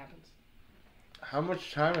 Nothing happens. How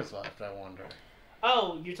much time is left? I wonder.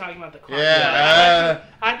 Oh, you're talking about the clock. Yeah.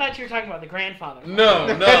 I thought you were talking about the grandfather. No.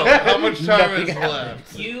 How much time is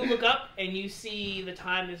left? You look up and you see the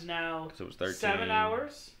time is now So it was 13. 7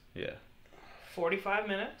 hours, Yeah. 45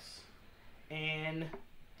 minutes, and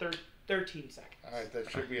 13 seconds. All right, that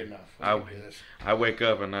should be enough. I wake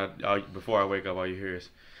up and before I wake up, all you hear is,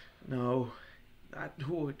 "No,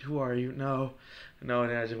 who are you? No." And then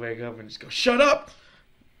I just wake up and just go, "Shut up!"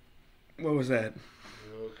 What was that?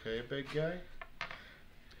 You okay, big guy?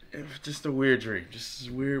 It was just a weird dream. Just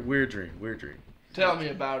a weird dream. Tell me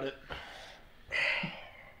about it.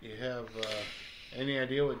 You have any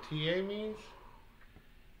idea what TA means?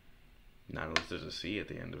 Not unless there's a C at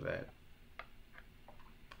the end of that.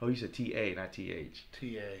 Oh, you said TA, not TH.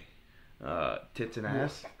 TA. Tits and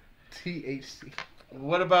ass. THC.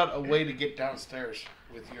 What about a way to get downstairs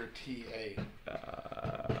with your TA?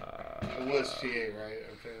 It was TA, right?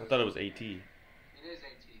 Okay. I thought it was AT. It is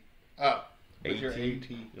 18. Oh, with AT. your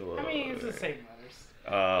AT. I mean, it's the same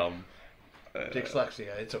letters.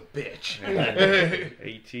 Dyslexia, it's a bitch.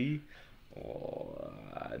 AT?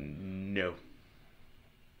 No.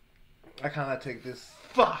 I kind of take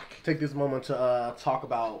this moment to talk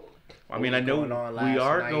about. I mean, I know going on we last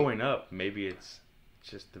are night. going up. Maybe it's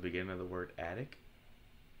just the beginning of the word attic.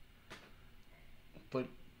 But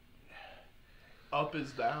Up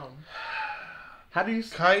is down. How do you?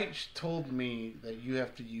 Kite told me that you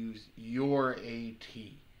have to use your AT.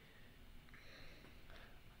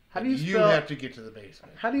 How do you You spell? have to get to the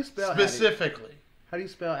basement. How do you spell addict? Specifically. How do you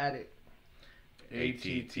spell addict?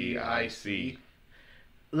 ATTIC.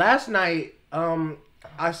 Last night,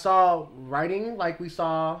 I saw writing like we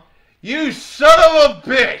saw, You son of a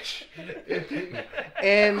bitch!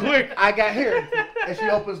 and Quick. I got here, and she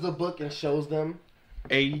opens the book and shows them.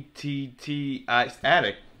 ATTI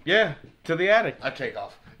attic. Yeah, to the attic. I take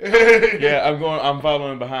off. Yeah, I'm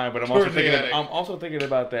following behind, but I'm also Towards the thinking. attic. I'm also thinking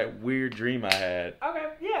about that weird dream I had. Okay,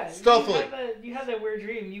 yeah. Stealthily. You had that weird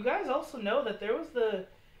dream. You guys also know that there was the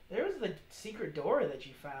secret door that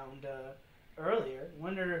you found earlier.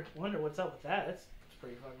 Wonder what's up with that. That's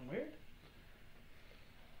pretty fucking weird.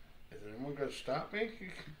 Is anyone gonna stop me?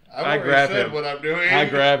 I I've grab already said him. what I'm doing. I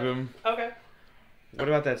grab him. Okay. What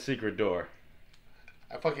about that secret door?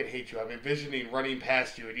 I fucking hate you. I'm envisioning running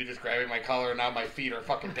past you and you just grabbing my collar and now my feet are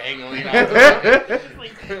fucking dangling out.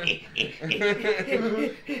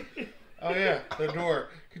 Oh yeah, the door.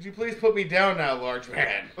 Could you please put me down now, large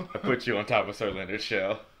man? I put you on top of Sir Leonard's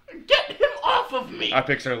shell. Get him off of me! I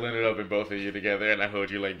pick Sir Leonard up and both of you together, and I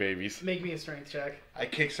hold you like babies. Make me a strength check. I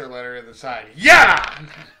kick Sir Leonard in the side. Yeah!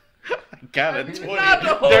 Got a 20. Not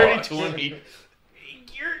the Dirty horse. 20.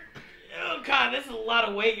 Oh god, this is a lot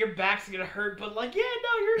of weight. Your back's gonna hurt, but like, yeah,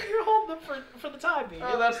 no, you're holding them for the time being.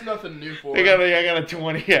 Oh, that's nothing new for I him. got a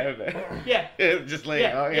 20 out of that. Yeah. Just like,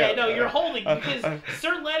 No, you're holding because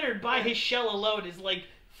Sir Leonard by his shell alone is like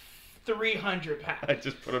 300 pounds. I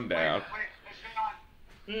just put him down. Wait,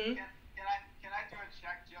 Sean, Mm-hmm. can I do a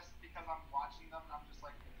check just because I'm watching them and I'm just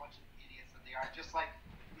like a bunch of idiots that they are? Just like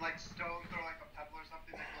stones or like a pebble or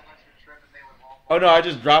something that go next to a trip and they would all fall. Oh no, I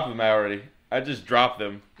just dropped them already. I just dropped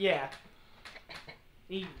them. Yeah.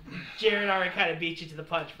 Jared already kind of beat you to the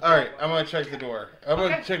punch. Alright, I'm gonna check the door. I'm Okay.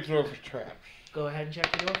 gonna check the door for traps. Go ahead and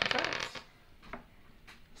check the door for traps.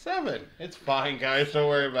 7. It's fine, guys. Don't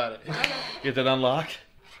worry about it. Get that unlocked?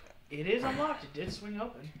 It is unlocked. It did swing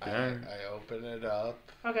open. I open it up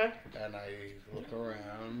Okay. and I look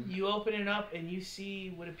around. You open it up and you see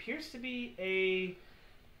what appears to be a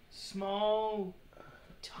small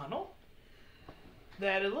tunnel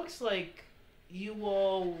that it looks like you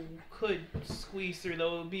all could squeeze through,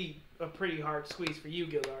 though it would be a pretty hard squeeze for you,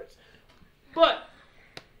 Gildarts. But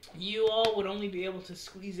you all would only be able to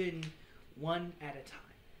squeeze in one at a time.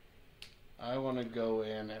 I want to go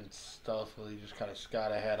in and stealthily just kind of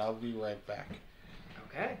scout ahead. I'll be right back.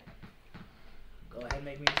 Okay. Go ahead and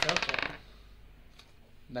make me a stealth check.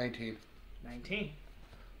 19. 19.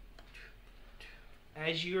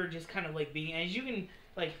 As you're just kind of like being, as you can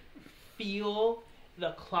like feel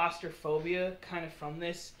the claustrophobia kind of from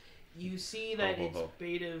this, You see that Ho, ho, it's ho.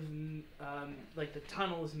 made of, like the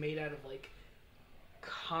tunnel is made out of like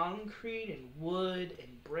concrete and wood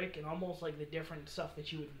and brick and almost like the different stuff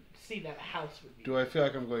that you would see that a house would be. Do I feel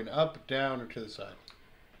like I'm going up, down, or to the side?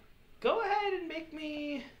 Go ahead and make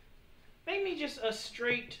me just a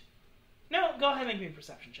straight. No, go ahead and make me a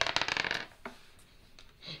perception check.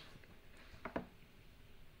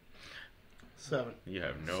 7. You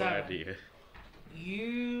have no 7. idea.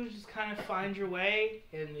 You just kind of find your way,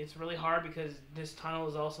 and it's really hard because this tunnel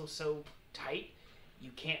is also so tight.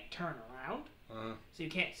 You can't turn around, so you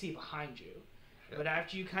can't see behind you. Shit. But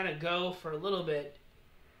after you kind of go for a little bit,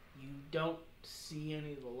 you don't see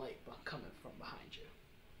any of the light coming from behind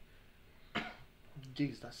you.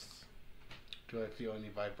 Jesus. Do I feel any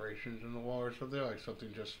vibrations in the wall or something? Like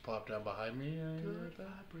something just popped down behind me? Good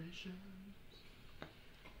vibrations.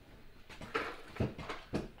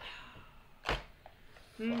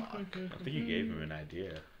 I think you gave him an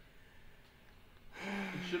idea.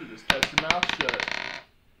 You should have just kept your mouth shut.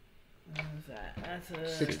 What was that? That's a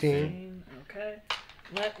 16. Okay.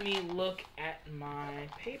 Let me look at my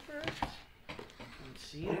paper and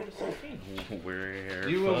see what it's 16. We're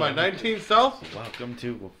You and my fucked. 19th self? Welcome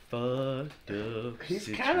to a fucked up He's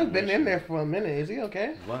situation. kind of been in there for a minute. Is he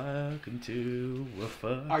okay? Welcome to a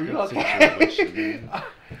fucked Are you up okay? situation.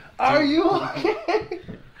 Are you okay?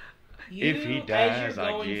 If he as dies, you're I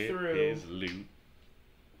going get through, his loot.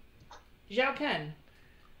 Zhao Ken,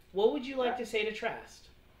 what would you like to say to Trask?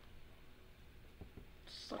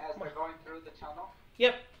 As we're going through the tunnel.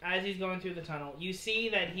 Yep, as he's going through the tunnel, you see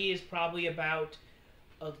that he is probably about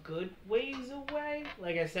a good ways away.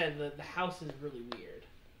 Like I said, the house is really weird.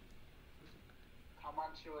 Come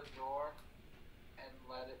onto a door and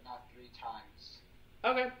let it knock 3 times.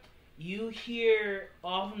 Okay. You hear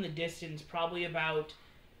off in the distance, probably about,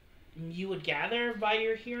 you would gather by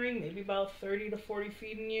your hearing, maybe about 30 to 40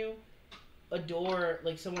 feet in you, a door,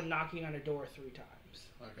 like someone knocking on a door 3 times.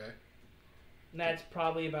 Okay. And that's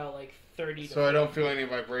probably about like 30 to So I don't feel any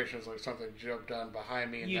vibrations like something jumped on behind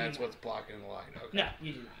me and You do that's not. what's blocking the light. Okay. No,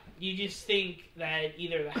 you do not. You just think that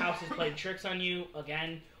either the house is playing tricks on you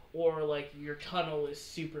again, or like your tunnel is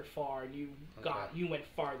super far and you went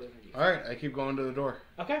farther than you. Alright, I keep going to the door.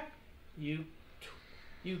 Okay. You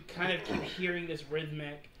kind of keep hearing this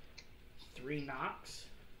rhythmic 3 knocks,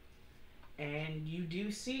 and you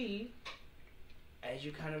do see, as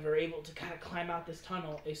you kind of are able to kind of climb out this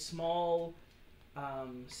tunnel, a small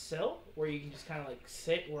sill where you can just kind of like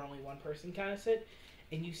sit, where only one person kind of sit,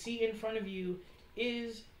 and you see in front of you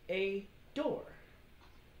is a door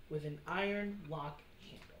with an iron lock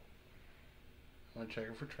handle. I'm gonna check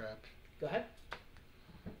it for traps. Go ahead.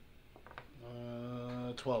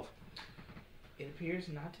 12. It appears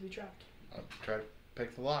not to be trapped. I'll try to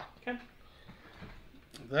pick the lock. Okay.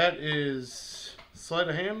 That is sleight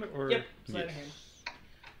of hand or Yep. Sleight of hand.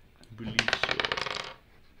 Believe so.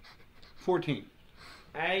 14.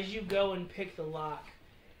 As you go and pick the lock,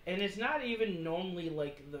 and it's not even normally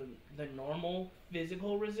like the normal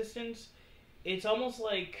physical resistance, it's almost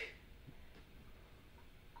like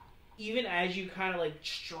even as you kind of like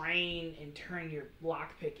strain and turn your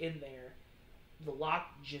lockpick in there, the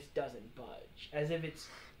lock just doesn't budge, as if it's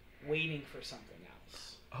waiting for something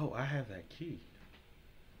else. Oh, I have that key.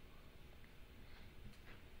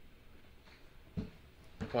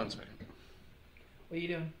 One second. What are you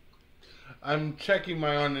doing? I'm checking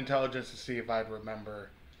my own intelligence to see if I'd remember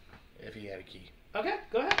if he had a key. Okay,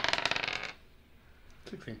 go ahead.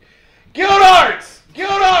 16. Guild Arts!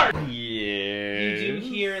 Guild Arts! Yeah. You do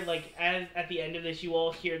hear, like, as at the end of this, you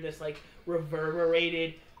all hear this, like,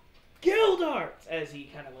 reverberated Guild Arts as he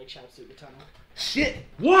kind of, like, shouts through the tunnel. Shit!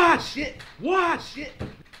 What? Shit! What? Shit!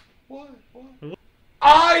 What?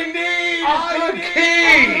 I need a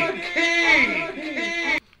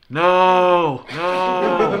key! No.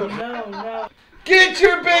 Oh, No. no. Get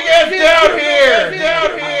your big ass down here!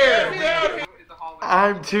 Down here! Is the hallway.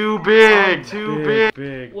 I'm too big. Too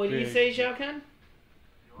big. What do you say, Zhao Ken?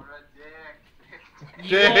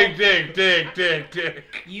 You're a dick. Dig.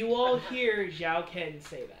 You all hear Zhao Ken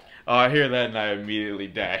say that. Oh, I hear that and I immediately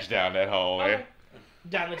dash down that hallway. Okay.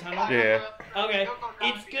 Down the tunnel? Yeah. Okay.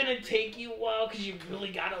 It's gonna take you a while because you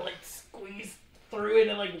really gotta, like, squeeze through it,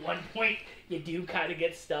 and, like, one point you do kind of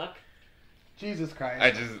get stuck. Jesus Christ. I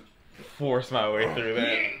just force my way through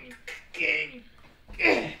that.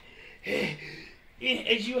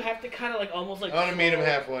 As you have to kind of, like, almost, like... I want to meet him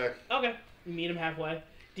halfway. Okay. You meet him halfway.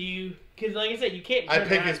 Do you... Because, like I said, you can't... I turn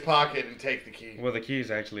pick around. his pocket and take the key. Well, the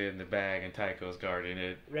key's actually in the bag and Tycho's guarding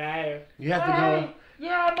it. Right. You have to go.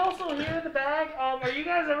 Yeah, I'm also here in the bag. Are you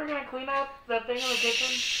guys ever gonna clean up that thing in the kitchen?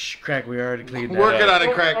 Shh. Crack, we already cleaned that Working up. on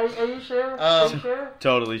it, Crack. Are you sure? Are you sure?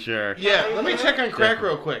 Totally sure. Yeah, let me check on Crack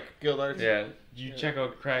real quick, Gildart. Yeah, you check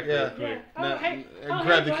out Crack Yeah. real quick. Oh, hey. Oh,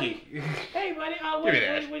 Grab hey, the buddy. key. Hey, buddy. Give me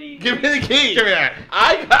that. What do you... Give me the key. Give me that.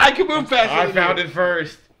 I can move faster. I than found you. it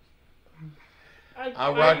first.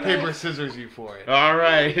 I'll rock, paper, scissors you for it. All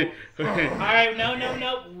right. All right,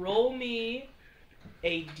 no. Roll me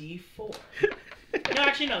a d4. No,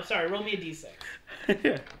 actually, no. Sorry, roll me a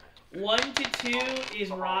d6. 1 to 2 is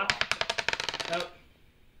rock. Oh,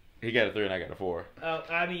 He got a 3 and I got a 4. oh.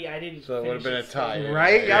 I mean, I didn't. So it would have been a finish tie.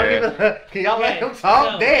 Right? Y'all Yeah. need to, can y'all let Okay, him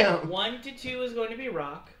talk? so Damn. 1 to 2 is going to be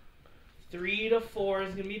rock. 3 to 4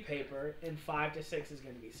 is going to be paper, and 5 to 6 is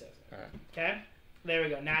going to be scissors. Alright. Okay. There we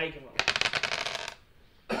go. Now you can roll.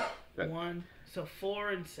 1. So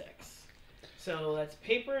 4 and 6. So that's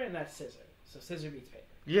paper and that's scissor. So scissor beats paper.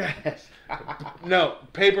 Yes. No,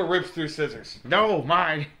 paper rips through scissors. No,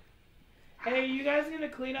 mine. Hey, you guys gonna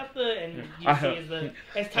clean up the and you I- see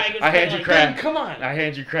as Tiger's I had you like, crack. Come on. I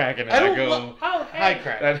hand you Crack and I I don't go. lo- Oh, Hi, hey,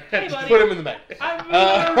 Crack. hey, buddy. Put him in the back.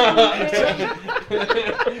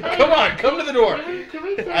 Come on, come to the door. Can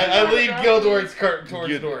we I lead Gildort's cart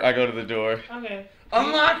towards the door. I go to the door. Okay.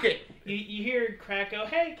 Unlock it. You hear Crack go,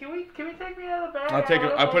 hey, can we take me out of the bag? I'll take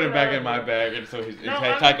him. I put him back in my bag, and so his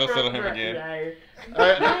Tycho sit on him again.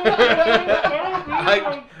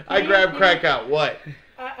 I grab Crack out. What?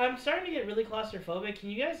 I'm starting to get really claustrophobic. Can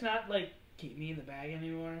you guys not like keep me in the bag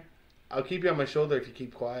anymore? I'll keep you on my shoulder if you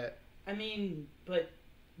keep quiet. I mean, but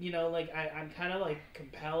you know, like I'm kind of like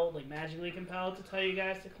compelled, like magically compelled to tell you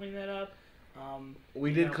guys to clean that up.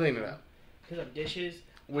 We did clean it up. Because of dishes.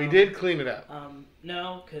 We did clean it up.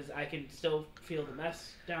 No, because I can still feel the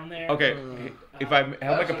mess down there. Okay, if I'll That's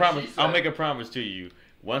make a what promise. she I'll said. make a promise to you.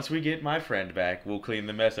 Once we get my friend back, we'll clean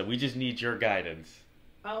the mess up. We just need your guidance.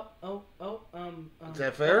 Is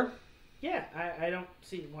that fair? Yeah, I don't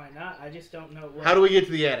see why not. I just don't know what. How do we get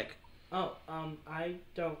to the attic? I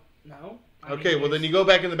don't know. Okay, well then you go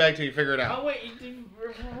back in the bag till you figure it out. Oh wait,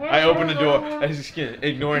 I open the door. I just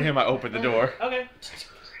ignoring him. I open the door. Okay.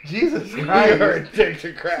 Jesus You're Christ. a dick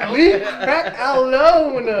to Crack. Leave Crack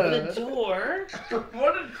alone. The door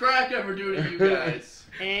What did Crack ever do to you guys?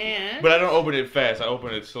 and. But I don't open it fast. I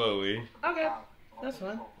open it slowly. Okay, that's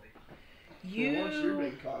fine. Once you're You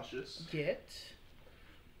being cautious. get.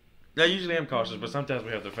 I usually am cautious, but sometimes we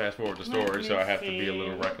have to fast forward the story, so I have to be a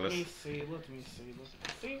little reckless. Let me see. Let me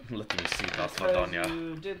see. Let me see. It That's says not on ya.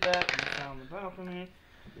 you did that. You found the balcony.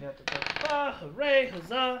 You have to hooray,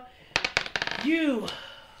 huzzah! You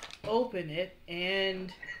open it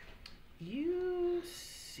and you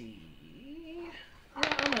see.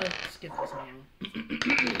 I'm gonna skip this one.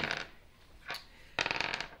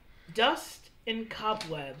 Dust and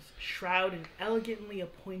cobwebs shroud an elegantly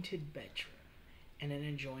appointed bedroom and an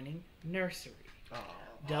adjoining nursery.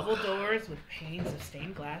 Double doors with panes of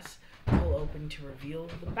stained glass pull open to reveal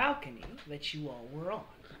the balcony that you all were on,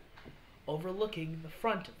 overlooking the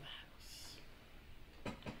front of the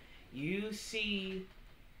house. You see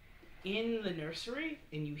in the nursery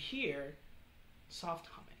and you hear soft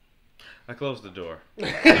humming. I close the door.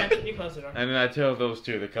 You close the door. And then I tell those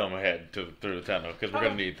two to come ahead through the tunnel, because we're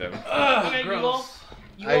going to need them. Okay, you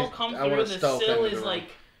all come I through. wanna The stealth sill into is the like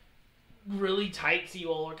really tight, so you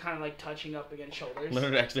all are kind of like touching up against shoulders.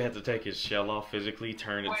 Leonard actually had to take his shell off physically,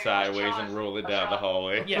 turn it sideways, and roll it down the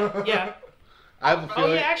hallway. Yeah. I have a Oh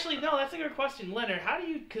feeling. yeah, actually no, that's a good question, Leonard. How do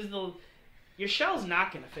you? Because your shell's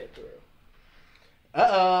not gonna fit through.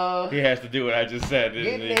 Uh-oh. He has to do what I just said, Get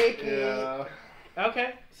didn't he? naked. Yeah.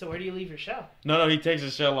 Okay, so where do you leave your shell? No, he takes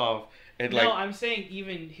his shell off. And No, I'm saying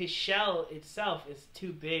even his shell itself is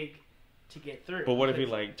too big to get through. but what if he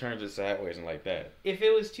Because turns it sideways and like that? If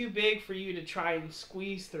it was too big for you to try and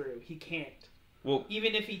squeeze through, he can't. Well,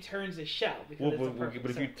 Even if he turns his shell, because it's a perfect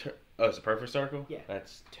but if you circle. it's a perfect circle. Yeah.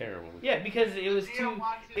 That's terrible. Yeah, because it was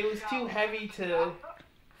too heavy to.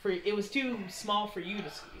 It was too small for you to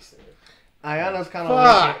squeeze through. Ayana's kind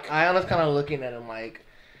Fuck. of looking at him like,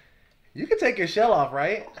 you can take your shell off,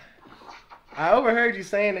 right? I overheard you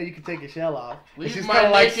saying that you can take your shell off. And Leave she's my kinda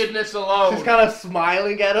nakedness alone. She's kind of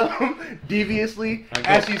smiling at him deviously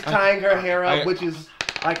as she's tying her hair up, which is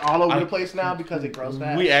like all over the place now because it grows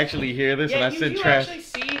fast. We actually hear this, and Yeah, I said you trash. actually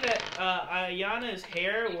see that Ayana's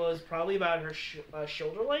hair was probably about her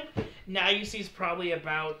shoulder length. Now you see it's probably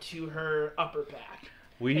about to her upper back.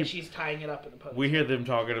 And she's tying it up in a pose. We hear them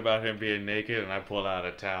talking about him being naked, and I pull out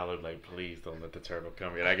a towel and like, please don't let the turtle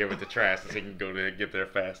come in. I give it to Trash so he can go there and get there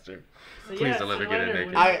faster. So, Please don't let her get in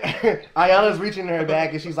Leonard, naked. Ayana's reaching in her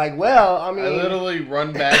bag and she's like, well, I mean... I literally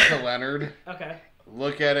run back to Leonard, Okay.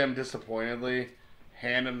 look at him disappointedly,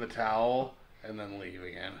 hand him the towel, and then leave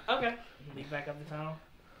again. Okay. Leave back up the tunnel.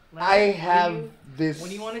 I have this. What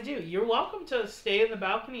do you want to do? You're welcome to stay in the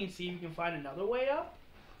balcony and see if you can find another way up.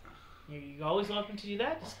 You're always welcome to do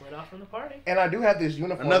that, to split off from the party. And I do have this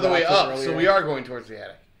uniform. Another that I way took up, earlier. so we are going towards the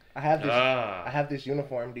attic. I have this. I have this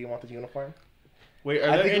uniform. Do you want this uniform? Wait,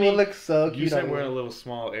 I think it would look so cute. You said on we're in you. a little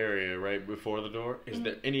small area right before the door. Is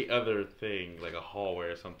there any other thing, like a hallway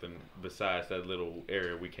or something, besides that little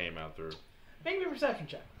area we came out through? Make me a perception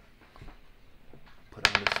check. Put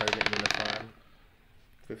on the servant uniform.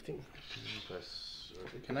 15.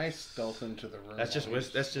 Can I stealth into the room? That's just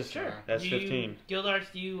Sure. That's 15.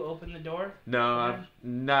 Gildarts, do you open the door? No, I'm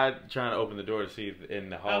not trying to open the door to see in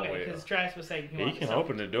the hallway. Okay, because Travis was saying You can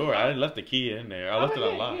open the door. I left the key in there. I left it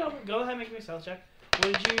unlocked. Go ahead and make me a stealth check.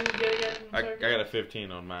 What did you get again? I got a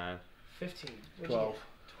 15 on mine. 15. 12.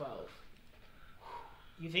 12.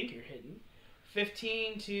 You think you're hidden.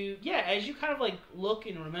 15 to... Yeah, as you kind of like look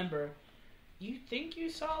and remember, you think you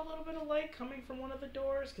saw a little bit of light coming from one of the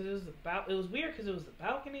doors, because it was weird because it was the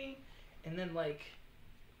balcony, and then like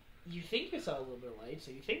you think you saw a little bit of light,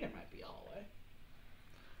 so you think there might be a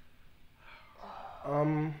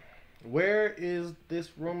hallway. Where is this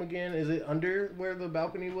room again? Is it under where the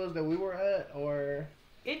balcony was that we were at, or?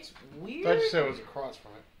 It's weird. I thought you said it was across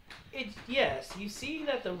from it. Yes, you see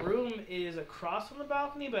that the room is across from the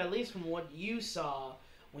balcony, but at least from what you saw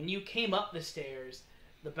when you came up the stairs,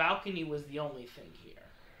 the balcony was the only thing here.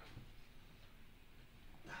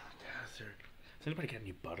 Has anybody got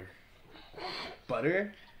any butter?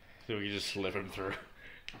 Butter? So we can just slip him through.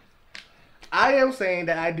 I am saying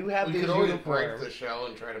that I do have We this could always uniform. break the shell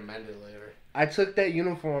and try to mend it later. I took that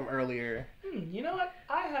uniform earlier. You know what?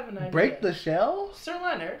 I have an idea. Break the shell? Sir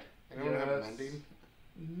Leonard, Anyone have mending?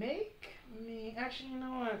 make me... Actually, you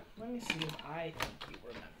know what? Let me see if I think you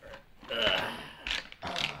remember.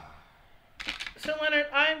 Sir Leonard,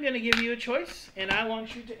 I'm going to give you a choice, and I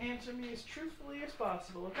want you to answer me as truthfully as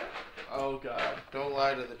possible, okay? Oh god, don't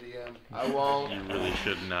lie to the DM. I won't. You really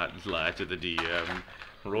should not lie to the DM.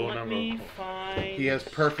 Roll Let number. me find... He has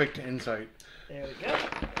perfect insight. There we go.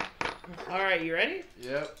 Alright, you ready?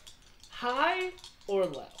 Yep. High or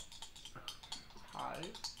low? Hi.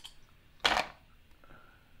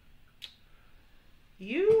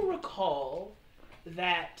 You recall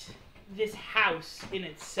that this house in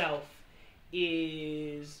itself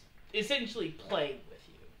is essentially playing with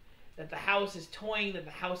you. That the house is toying, that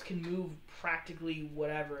the house can move practically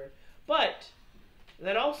whatever. But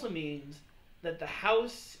that also means that the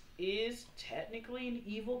house is technically an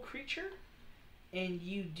evil creature. And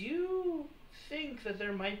you do think that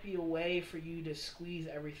there might be a way for you to squeeze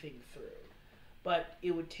everything through. But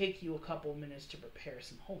it would take you a couple minutes to prepare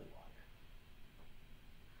some holy water.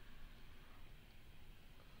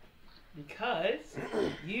 Because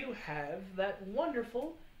you have that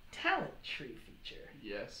wonderful talent tree feature.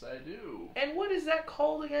 Yes, I do. And what is that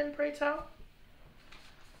called again, pray tell?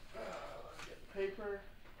 Let's get paper.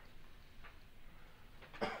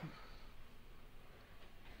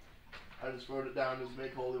 I just wrote it down as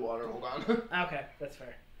make holy water. Hold on. Okay, that's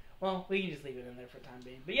fair. Well, we can just leave it in there for the time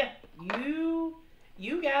being. But yeah,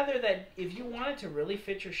 you gather that if you wanted to really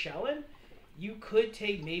fit your shell in, you could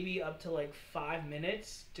take maybe up to like 5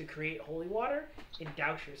 minutes to create holy water and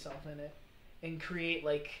douse yourself in it and create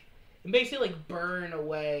and basically burn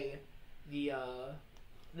away the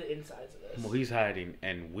insides of this. Well, he's hiding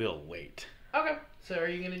and will wait. Okay, so are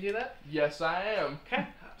you gonna do that? Yes, I am. Okay,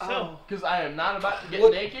 so Because I am not about to get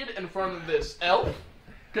What? naked in front of this elf.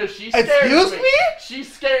 Because she scares Excuse me. me? She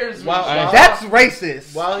scares me. Wow. That's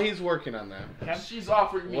racist. While he's working on that, okay. She's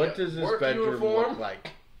offering me what a does this work bedroom uniform. look like?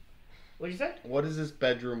 What'd you say? What does this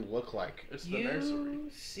bedroom look like? It's the nursery.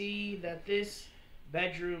 You see that this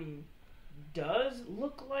bedroom does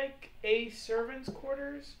look like a servant's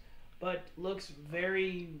quarters, but looks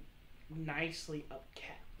very nicely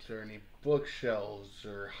upkept. Is there any bookshelves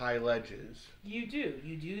or high ledges? You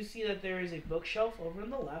do see that there is a bookshelf over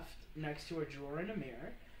on the left next to a drawer and a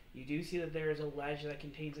mirror. You do see that there is a ledge that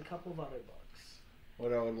contains a couple of other books.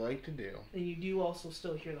 What I would like to do And you do also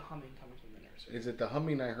still hear the humming coming from the nursery. is it the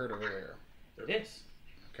humming I heard earlier? It is.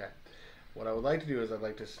 Okay. What I would like to do is I'd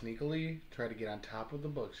like to sneakily try to get on top of the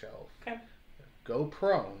bookshelf. Okay. Go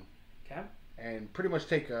prone. Okay. And pretty much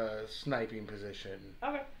take a sniping position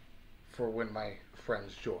Okay. for when my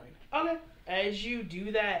friends join. Okay. As you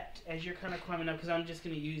do that, as you're kind of climbing up, because I'm just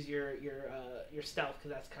going to use your stealth,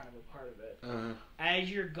 because that's kind of a part of it. As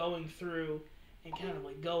you're going through and kind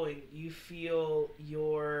of going, you feel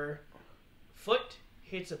your foot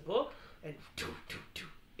hits a book, and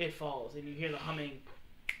it falls, and you hear the humming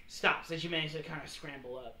stops as you manage to kind of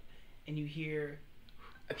scramble up, and you hear...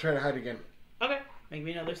 I try to hide again. Okay, make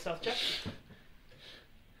me another stealth check.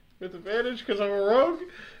 With advantage because I'm a rogue?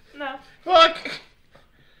 No, Fuck!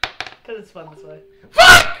 because it's fun this way.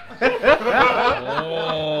 Fuck!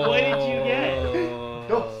 What did you get?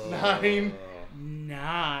 9.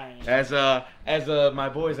 9. As my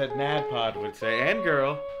boys at NADPOD would say, and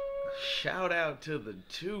girl, shout out to the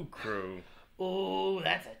 2 crew. Oh,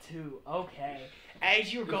 that's a 2. Okay.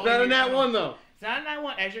 As you're going, It's not in that one though. It's not in that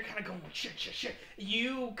one. As you're kind of going shit.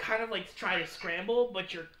 You kind of like try to scramble,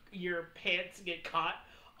 but your pants get caught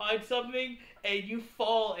on something, and you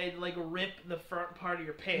fall and like rip the front part of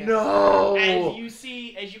your pants. No. As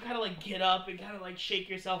you kind of like get up and kind of like shake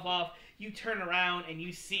yourself off, you turn around and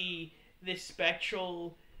you see this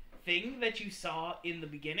spectral thing that you saw in the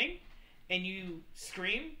beginning, and you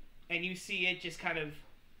scream, and you see it just kind of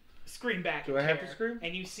scream back. Do I have to scream?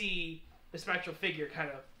 And you see the spectral figure kind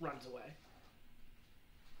of runs away.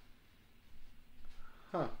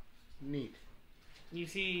 Huh. Neat. You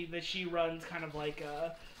see that she runs kind of like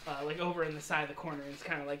over in the side of the corner, and is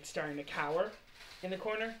kind of like starting to cower in the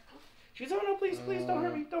corner. She goes, "Oh no, please, don't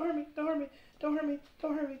hurt me, don't hurt me, don't hurt me, don't hurt me,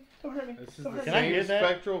 don't hurt me, don't hurt me." This is don't the hurt Can I me. hear same that?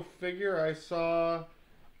 spectral figure I saw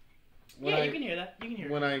when You can hear that. You can hear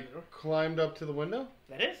when it. I climbed up to the window.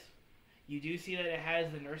 That is. You do see that it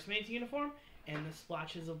has the nursemaid's uniform and the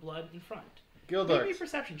splotches of blood in front. Maybe a Gildarts.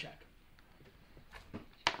 perception check.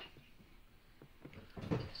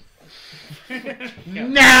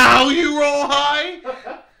 Now you roll high.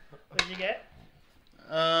 What did you get?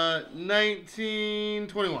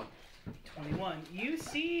 1921. 21. You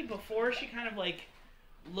see before she kind of like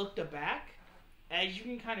looked aback, as you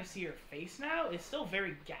can kind of see her face now, it's still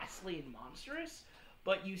very ghastly and monstrous.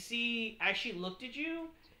 But you see, as she looked at you,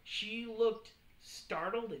 she looked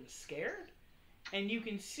startled and scared. And you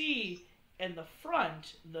can see in the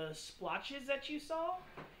front, the splotches that you saw,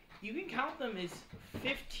 you can count them as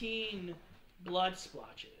 15 blood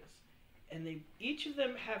splotches. And each of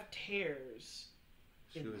them have tears.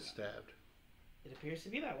 She was stabbed. It appears to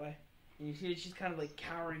be that way. And you see that she's kind of like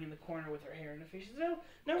cowering in the corner with her hair in her face. She says, "No,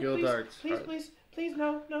 no, Gildarts. please,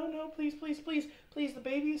 no, please, the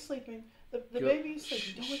baby is sleeping. The baby is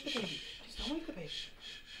sleeping. Don't wake the baby. Just don't wake the baby."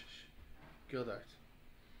 Gildarts.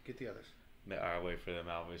 Get the others. No, I'll wait for them,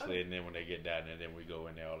 obviously, and then when they get down, and then we go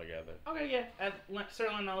in there all together. Okay, yeah. Sir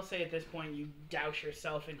Lon, I'll say at this point, you douse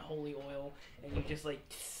yourself in holy oil, and you just like,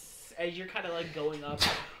 as you're kind of like going up,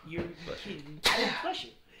 you can, bless you.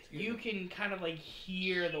 You can kind of like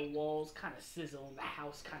hear the walls kind of sizzle, and the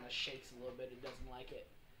house kind of shakes a little bit. It doesn't like it.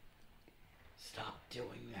 Stop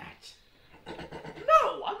doing that.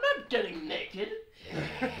 No, I'm not getting naked.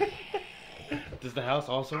 Does the house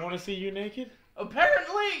also want to see you naked?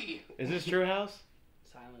 Apparently! Is this true house?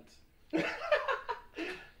 Silence.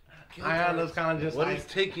 Ayana's kind of just What like is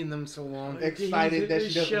taking them so long? excited that she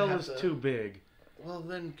This doesn't shell have is to. too big. Well,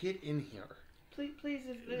 then get in here. Please,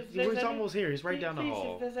 if He's there's any, almost here. He's right down the please,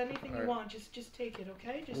 hall. if there's anything you Alright. want, just take it,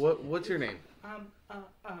 okay? Just What's your name?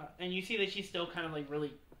 And you see that she's still kind of like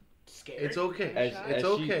really scared. It's okay. kinda shy. It's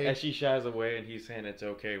okay. As she shies away and he's saying it's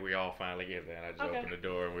okay, we all finally get there. And I just Okay. open the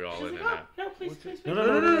door and we all She's in like, and out. "Oh, no, please, please. No,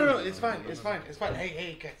 No. It's fine. It's fine. It's fine.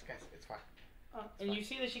 Hey, guys, it's fine. And you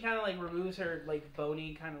see that she kind of like removes her like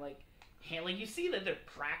bony kind of like hand. Like you see that they're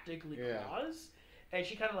practically Yeah. claws, and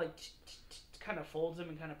she kind of like kind of folds them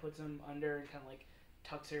and kind of puts them under and kind of like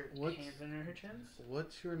tucks her hands under her chins.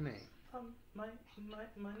 What's your name? My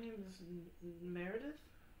name is Meredith.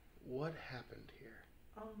 What happened here?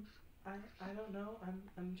 I don't know.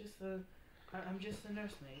 I'm just the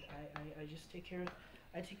nursemaid. I just take care of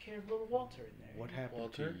little Walter in there. What happened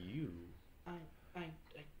Walter? to you? I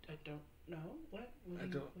don't know. What? What I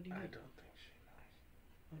do don't you mean? think she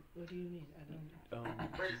knows. What do you mean? I don't.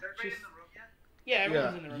 Wait, is everybody in the room yet? Yeah,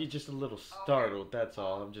 everyone's in the room. You're just a little startled, that's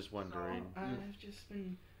all. I'm just wondering. I've just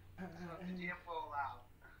been. So if the DM will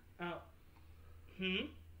allow, Hmm.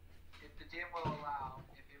 if the DM will allow,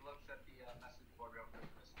 if he looks at the message board real quick.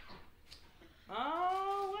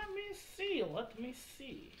 Oh, let me see. Let me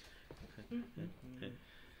see.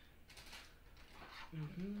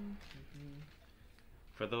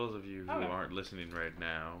 For those of you who Okay. aren't listening right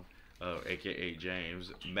now, aka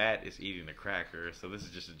James, Matt is eating a cracker, so this is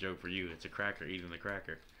just a joke for you. It's a cracker eating a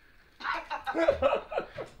cracker.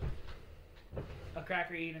 A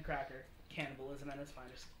cracker eating a cracker. Cannibalism at its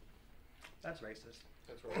finest. That's racist.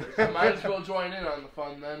 That's right. I might as well join in on the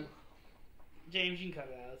fun then. James, you can cut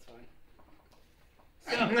it out. That's fine.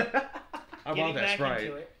 So, How getting about that back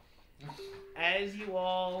into Sprite? it, as you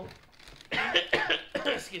all,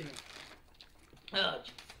 excuse me. Oh,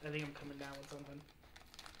 jeez. I think I'm coming down with something.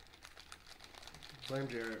 Blame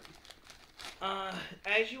Jared.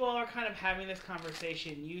 As you all are kind of having this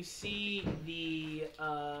conversation, you see the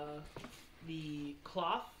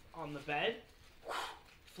cloth on the bed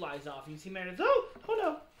flies off. And you see Meredith. Oh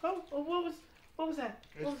no! What was that?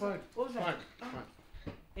 It's fine. What was that? Fine.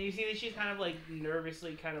 And you see that she's kind of like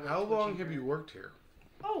nervously, kind of. Like, How long twitching have her- you worked here?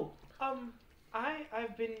 Oh,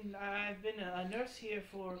 I've been a nurse here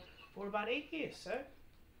for about 8 years, sir.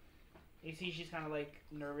 You see, she's kind of like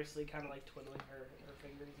nervously, kind of like twiddling her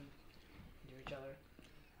fingers into each other.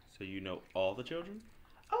 So you know all the children?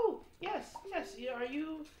 Oh, yes. Yeah,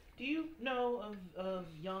 do you know of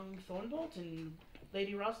young Thornbolt and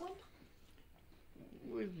Lady Rosalind?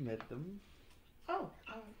 We've met them. Oh,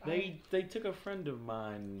 They took a friend of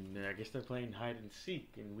mine. I guess they're playing hide and seek,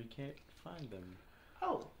 and we can't find them.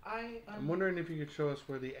 I'm wondering if you could show us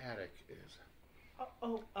where the attic is.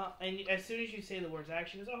 And as soon as you say the words "attic,"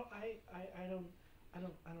 she goes, "Oh, I don't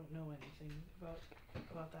know anything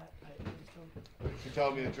about that. I just don't." You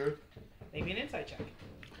telling me the truth? Maybe an insight check.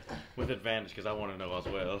 With advantage, because I want to know as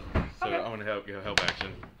well. So Okay. I want to help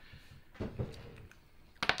action.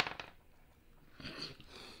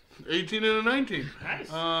 18 and a 19. Nice.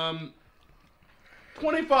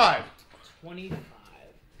 25. 25.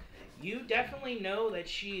 You definitely know that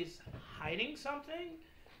she's hiding something,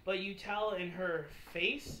 but you tell in her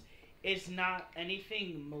face it's not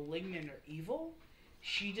anything malignant or evil.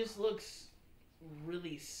 She just looks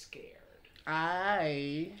really scared.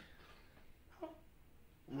 I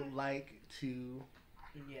would like to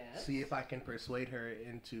Yes. see if I can persuade her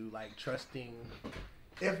into like trusting,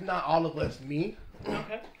 if not all of us, me,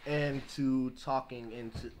 Okay. and to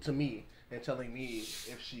talking to me and telling me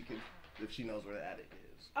if she knows where the attic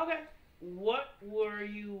is. Okay. What were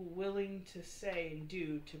you willing to say and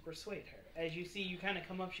do to persuade her? As you see, you kind of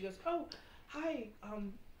come up. She goes, "Oh, hi,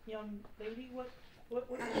 young lady. What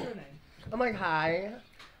is your name?" I'm like, "Hi,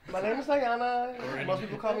 my name is Diana. Most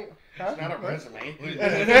people call me." Huh? Not a resume. My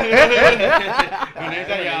name's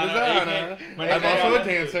Ayana. I'm also a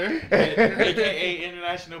dancer. AKA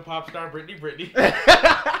international pop star Brittany.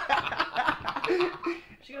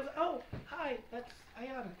 She goes, "Oh, hi. That's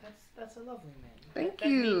Ayana. That's a lovely name. Thank That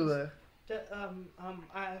you.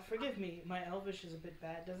 means forgive me. My Elvish is a bit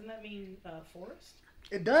bad. Doesn't that mean forest?"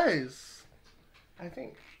 It does, I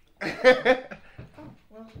think. Oh,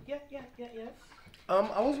 well, yes.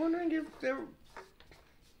 I was wondering if there.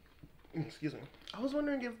 Excuse me. I was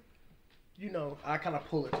wondering if, I kind of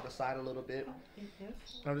pull it to the side a little bit.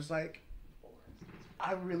 Yes. I'm just like,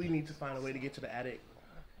 I really need to find a way to get to the attic.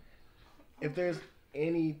 If there's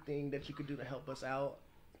anything that you could do to help us out,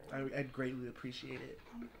 I'd greatly appreciate it.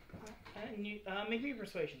 And you make me a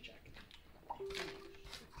persuasion check.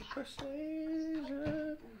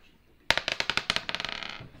 Persuasion.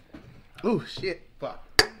 Ooh, shit. Fuck.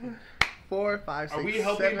 4, 5, 6, Are we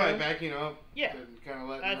helping 7. by backing up? Yeah. And kind of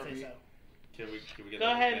letting I'd her say be- so. Can we get Go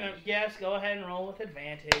that ahead advantage? go ahead and roll with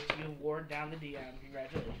advantage. You ward down the DM.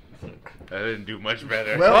 Congratulations. I didn't do much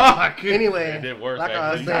better. Well, Fuck. anyway, It did worse, like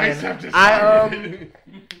I was actually. Nice, saying, I've decided.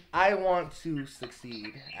 I want to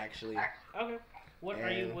succeed, actually. Okay. What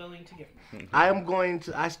are you And- willing to give me?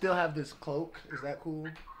 I still have this cloak. Is that cool?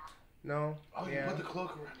 No? Oh, you Yeah. put the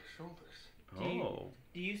cloak around your shoulders. Oh.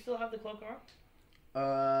 Do you still have the cloak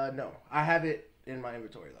on? No. I have it in my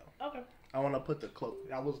inventory, though. Okay. I want to put the cloak.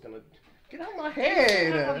 I was going to... Get out my Have on the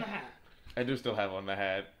head! hat. I do still have on the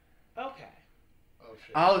hat. Okay. Oh,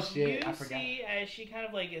 shit. Oh, shit. You I forgot. see, as she kind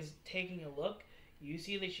of like is taking a look, you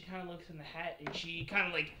see that she kind of looks in the hat and she kind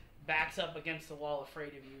of like backs up against the wall,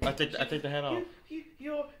 afraid of you. I take the hat off.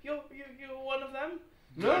 You're one of them.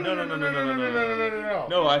 No.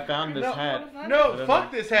 No, I found this No. hat. No, fuck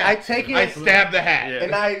this hat. I take it... I stab the hat. Yeah.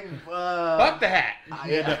 And I... Fuck the hat.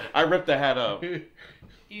 Yeah, I ripped the hat up. You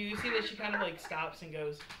see that she kind of like stops and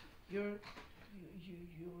goes, "You're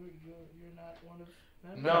not one of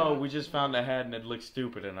them." No, we just found the hat and it looked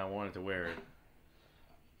stupid and I wanted to wear it.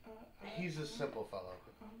 He's a simple fellow.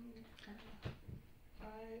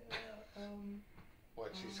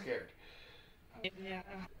 What, she's scared? Yeah.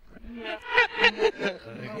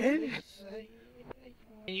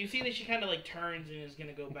 And you see that she kind of like turns and is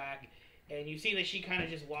gonna go back, and you see that she kind of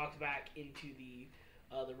just walks back into the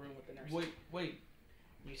room with the nurse. Wait.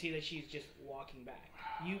 You see that she's just walking back.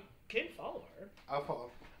 You can follow her. I'll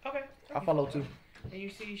follow. Okay. I follow, too. And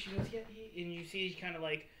you see she goes, yeah. And you see she kind of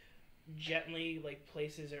like gently like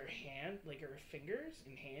places her hand, like her fingers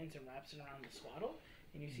and hands, and wraps it around the swaddle.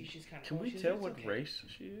 And you see she's kind of. Can we tell what race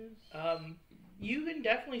she is? You can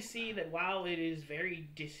definitely see that while it is very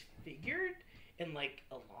disfigured and like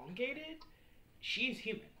elongated, she's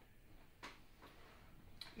human.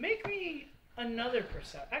 Make me another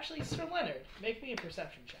perception. Actually, Sir Leonard, make me a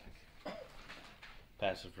perception check.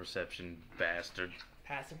 Passive perception, bastard.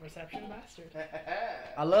 Passive perception bastard.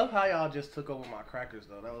 I love how y'all just took over my crackers,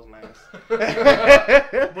 though. That was nice.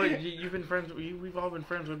 But you've been friends. We've all been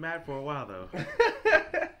friends with Matt for a while, though.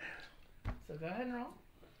 So go ahead and roll.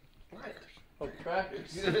 What? Oh,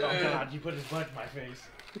 crackers. Oh God! You put his butt in my face.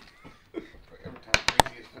 Every time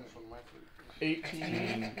Crazy gets finished with my food.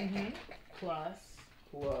 18 Plus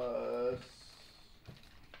plus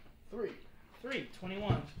 3. 3,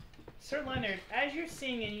 21. Sir Leonard, as you're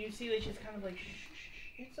singing, you see that she's kind of like, shh,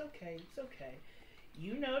 it's okay, it's okay.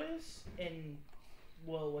 You notice, and,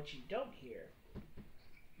 well, what you don't hear,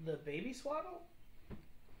 the baby swaddle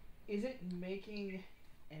isn't making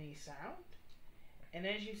any sound. And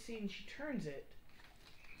as you've seen, she turns it,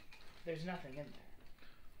 there's nothing in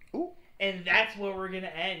there. Ooh. And that's where we're going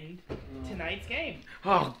to end tonight's game.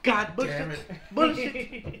 Oh God damn it!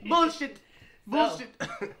 Bullshit! Bullshit! Bullshit!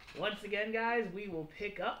 Once again, guys, we will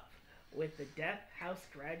pick up with the Death House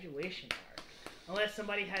graduation arc. Unless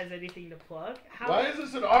somebody has anything to plug. Why is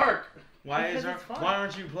this an arc? Because it's fun. Why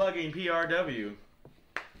aren't you plugging PRW?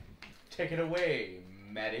 Take it away,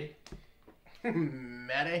 Matty.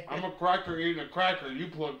 Matty. I'm a cracker eating a cracker. You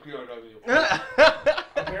plug PRW.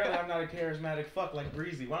 Apparently, I'm not a charismatic fuck like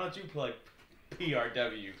Breezy. Why don't you plug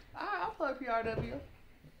PRW? I'll play PRW.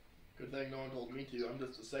 Good thing no one told me to. I'm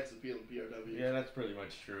just a sex appealing PRW. Yeah, that's pretty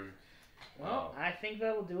much true. Well, I think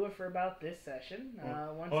that'll do it for about this session.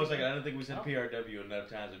 Hold a second. I don't think we said PRW enough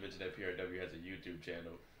times to mention that PRW has a YouTube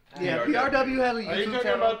channel. Yeah, PRW has a Are you YouTube talking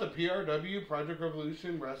channel. about the PRW, Project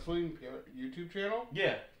Revolution Wrestling YouTube channel?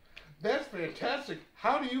 Yeah. That's fantastic.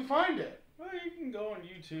 How do you find it? Well, you can go on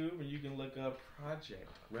YouTube and you can look up Project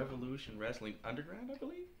Revolution Wrestling Underground, I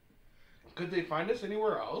believe. Could they find us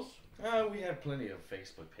anywhere else? We have plenty of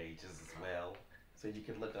Facebook pages as well, so you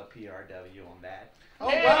can look up PRW on that. Oh,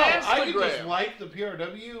 And wow. I could just Instagram. like the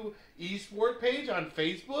PRW eSport page on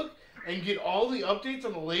Facebook and get all the updates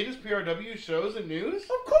on the latest PRW shows and news?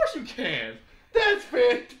 Of course you can. That's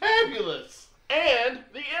fantabulous. And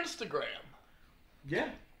the Instagram. Yeah,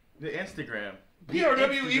 the Instagram.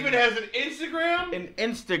 PRW even has an Instagram? An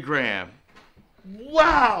Instagram.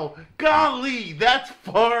 Wow. Golly, that's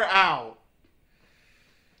far out.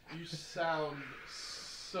 You sound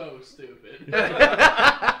so stupid.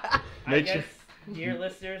 I guess, dear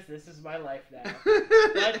listeners, this is my life now.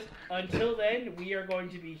 But until then, we are going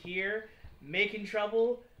to be here making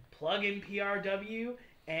trouble, plugging PRW,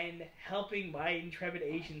 and helping my intrepid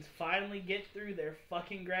Asians finally get through their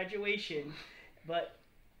fucking graduation. But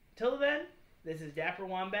till then, this is Dapper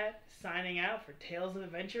Wombat signing out for Tales of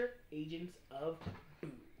Adventure, Agents of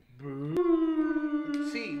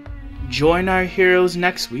See. Join our heroes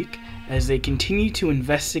next week as they continue to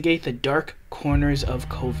investigate the dark corners of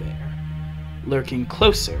Covair, lurking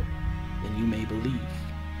closer than you may believe.